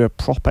they do a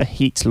proper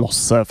heat loss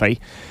survey,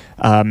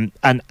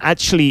 and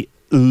actually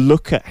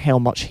look at how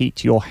much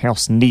heat your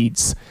house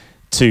needs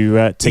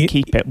to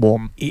keep it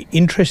warm.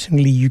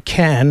 Interestingly, you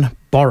can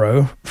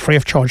borrow, free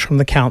of charge from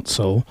the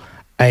council,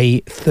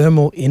 a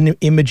thermal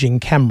imaging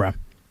camera.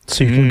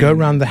 So you can go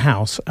around the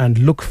house and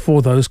look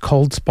for those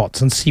cold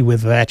spots and see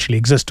whether they actually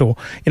exist. Or,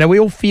 we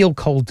all feel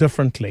cold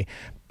differently.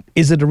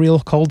 Is it a real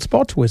cold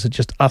spot, or is it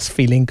just us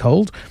feeling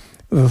cold?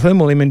 The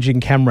thermal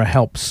imaging camera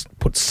helps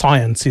put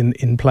science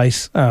in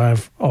place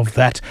of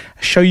that,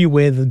 show you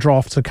where the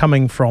drafts are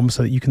coming from,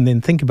 so that you can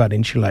then think about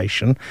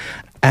insulation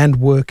and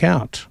work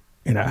out,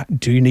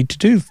 do you need to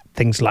do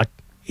things like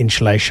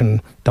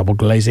insulation, double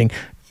glazing?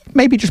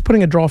 Maybe just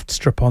putting a draft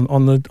strip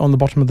on the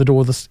bottom of the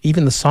door,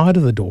 even the side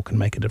of the door, can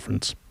make a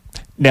difference.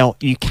 Now,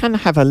 you can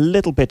have a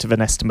little bit of an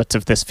estimate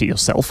of this for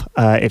yourself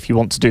if you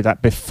want to do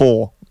that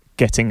before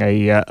getting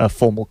a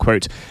formal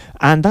quote.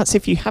 And that's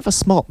if you have a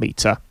smart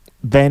meter,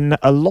 then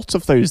a lot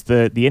of those,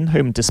 the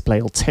in-home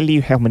display will tell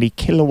you how many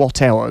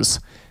kilowatt hours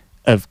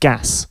of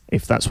gas,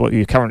 if that's what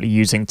you're currently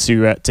using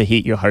to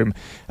heat your home,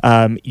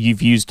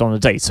 you've used on a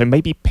day. So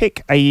maybe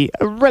pick a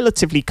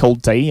relatively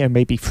cold day,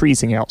 maybe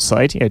freezing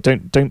outside.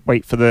 Don't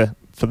wait for the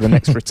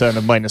next return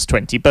of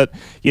 -20, but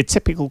your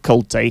typical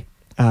cold day.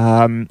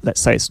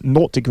 Let's say it's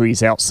 0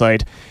 degrees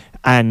outside,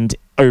 and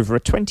over a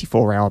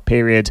 24-hour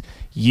period,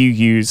 you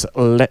use,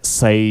 let's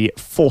say,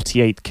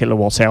 48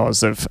 kilowatt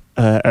hours of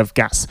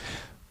gas.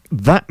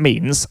 That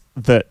means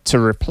that to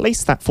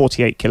replace that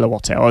 48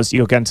 kilowatt hours,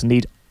 you're going to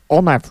need,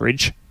 on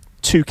average,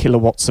 2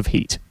 kilowatts of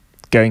heat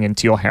going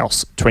into your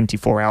house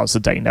 24 hours a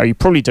day. Now, you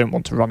probably don't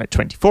want to run it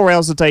 24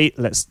 hours a day.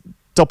 Let's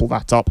double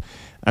that up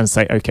and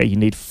say, okay, you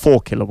need 4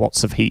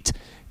 kilowatts of heat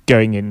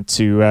going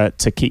into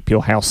to keep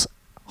your house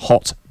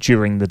hot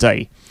during the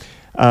day.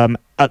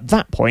 At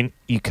that point,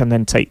 you can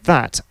then take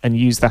that and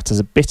use that as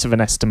a bit of an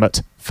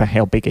estimate for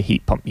how big a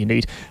heat pump you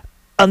need.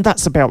 And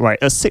that's about right.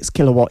 A 6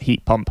 kilowatt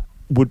heat pump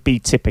would be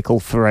typical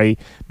for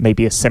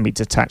maybe a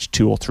semi-detached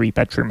 2 or 3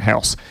 bedroom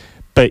house.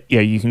 But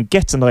you can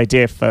get an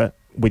idea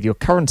with your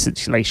current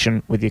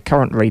installation, with your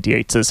current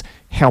radiators,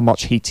 how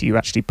much heat are you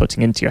actually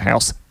putting into your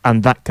house,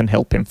 and that can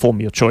help inform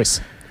your choice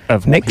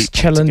of next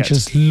challenge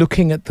is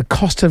looking at the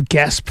cost of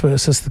gas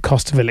versus the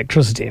cost of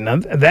electricity. Now,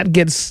 that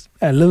gets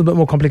a little bit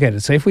more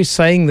complicated. So if we're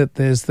saying that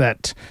there's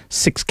that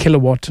 6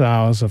 kilowatt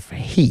hours of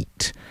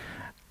heat,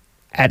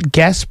 at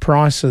gas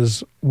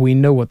prices, we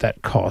know what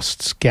that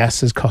costs.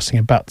 Gas is costing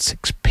about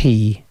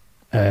 6p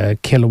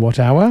kilowatt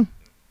hour.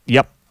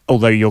 Yep.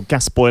 Although your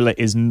gas boiler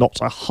is not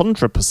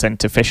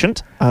 100%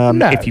 efficient.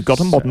 If you've got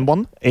a modern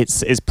one,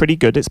 it's pretty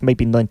good. It's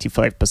maybe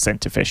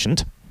 95%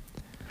 efficient.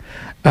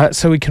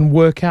 So we can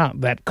work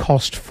out that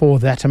cost for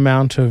that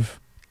amount of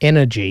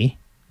energy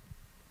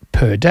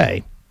per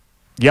day.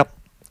 Yep.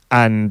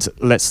 And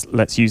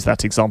let's use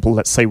that example.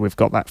 Let's say we've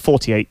got that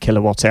 48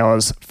 kilowatt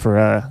hours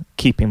for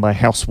keeping my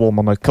house warm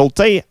on a cold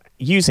day.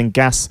 Using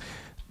gas,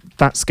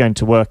 that's going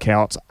to work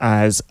out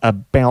as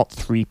about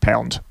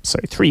 £3. So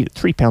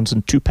 £3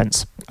 and 2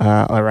 pence,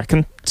 I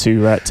reckon,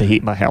 to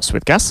heat my house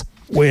with gas.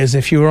 Whereas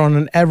if you were on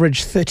an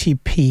average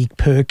 30p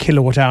per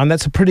kilowatt hour, and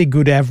that's a pretty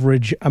good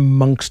average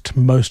amongst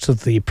most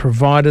of the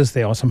providers.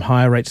 There are some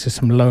higher rates, there's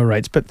some lower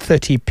rates, but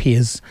 30p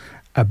is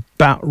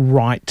about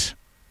right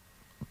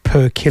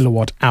per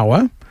kilowatt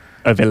hour.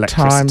 Of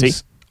electricity.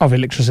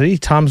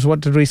 Times, what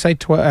did we say?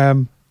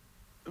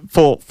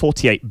 For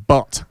 48,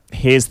 but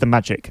here's the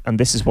magic, and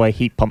this is why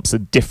heat pumps are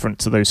different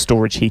to those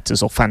storage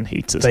heaters or fan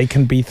heaters. They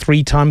can be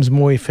 3 times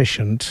more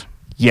efficient.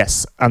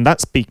 Yes, and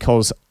that's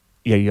because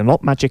you're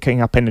not magicking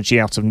up energy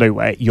out of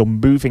nowhere, you're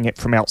moving it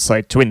from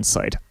outside to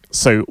inside.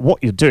 So what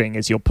you're doing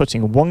is you're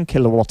putting 1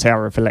 kilowatt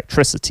hour of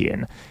electricity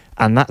in,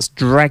 and that's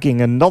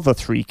dragging another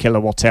 3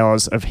 kilowatt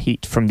hours of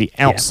heat from the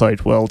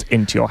outside world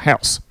into your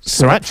house.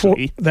 So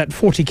actually... that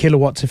 40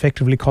 kilowatts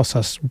effectively costs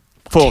us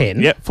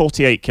 10. Yeah,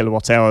 48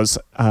 kilowatt hours.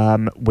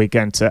 We're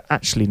going to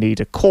actually need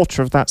a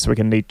quarter of that, so we're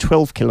going to need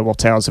 12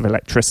 kilowatt hours of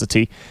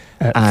electricity.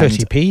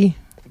 30p?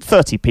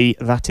 30p,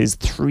 that is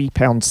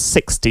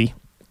 £3.60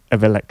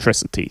 of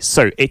electricity.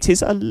 So it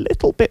is a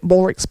little bit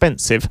more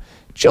expensive,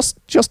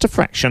 just a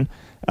fraction,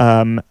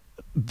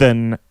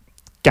 than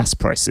gas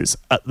prices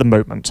at the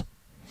moment.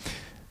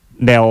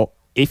 Now,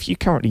 if you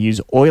currently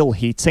use oil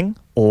heating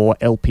or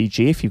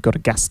LPG, if you've got a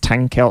gas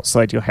tank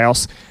outside your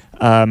house,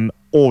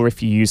 or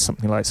if you use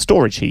something like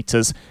storage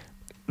heaters,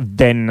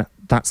 then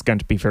that's going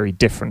to be very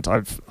different.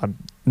 I'm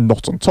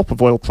not on top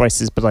of oil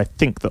prices, but I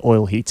think that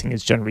oil heating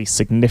is generally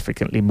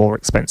significantly more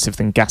expensive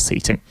than gas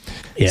heating.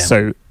 Yeah.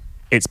 So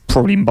it's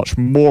probably much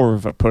more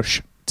of a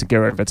push to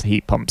go over to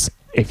heat pumps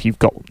if you've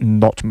got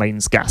not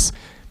mains gas.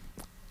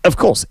 Of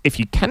course, if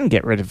you can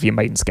get rid of your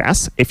mains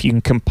gas, if you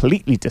can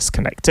completely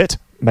disconnect it,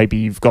 maybe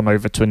you've gone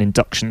over to an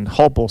induction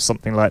hob or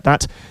something like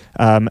that,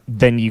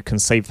 then you can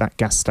save that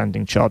gas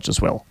standing charge as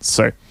well.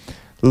 So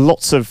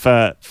lots of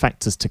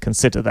factors to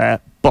consider there,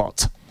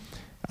 but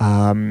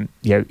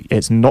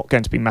it's not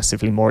going to be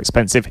massively more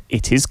expensive.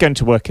 It is going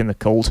to work in the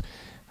cold,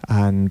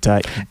 and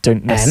you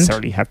don't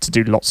necessarily have to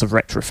do lots of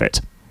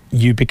retrofit.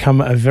 You become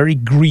a very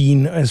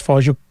green, as far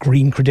as your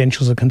green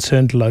credentials are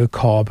concerned, low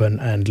carbon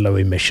and low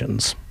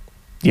emissions.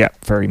 Yeah,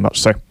 very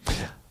much so.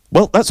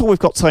 Well, that's all we've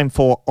got time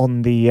for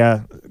on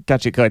the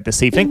Gadget Guide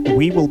this evening.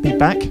 We will be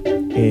back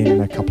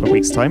in a couple of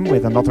weeks' time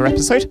with another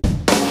episode.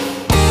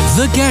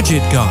 The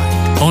Gadget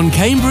Guide on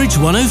Cambridge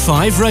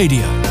 105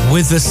 Radio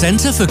with the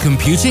Centre for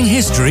Computing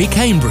History,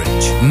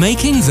 Cambridge.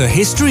 Making the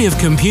history of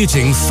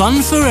computing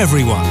fun for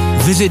everyone.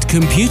 Visit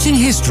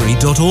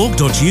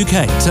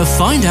computinghistory.org.uk to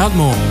find out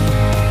more.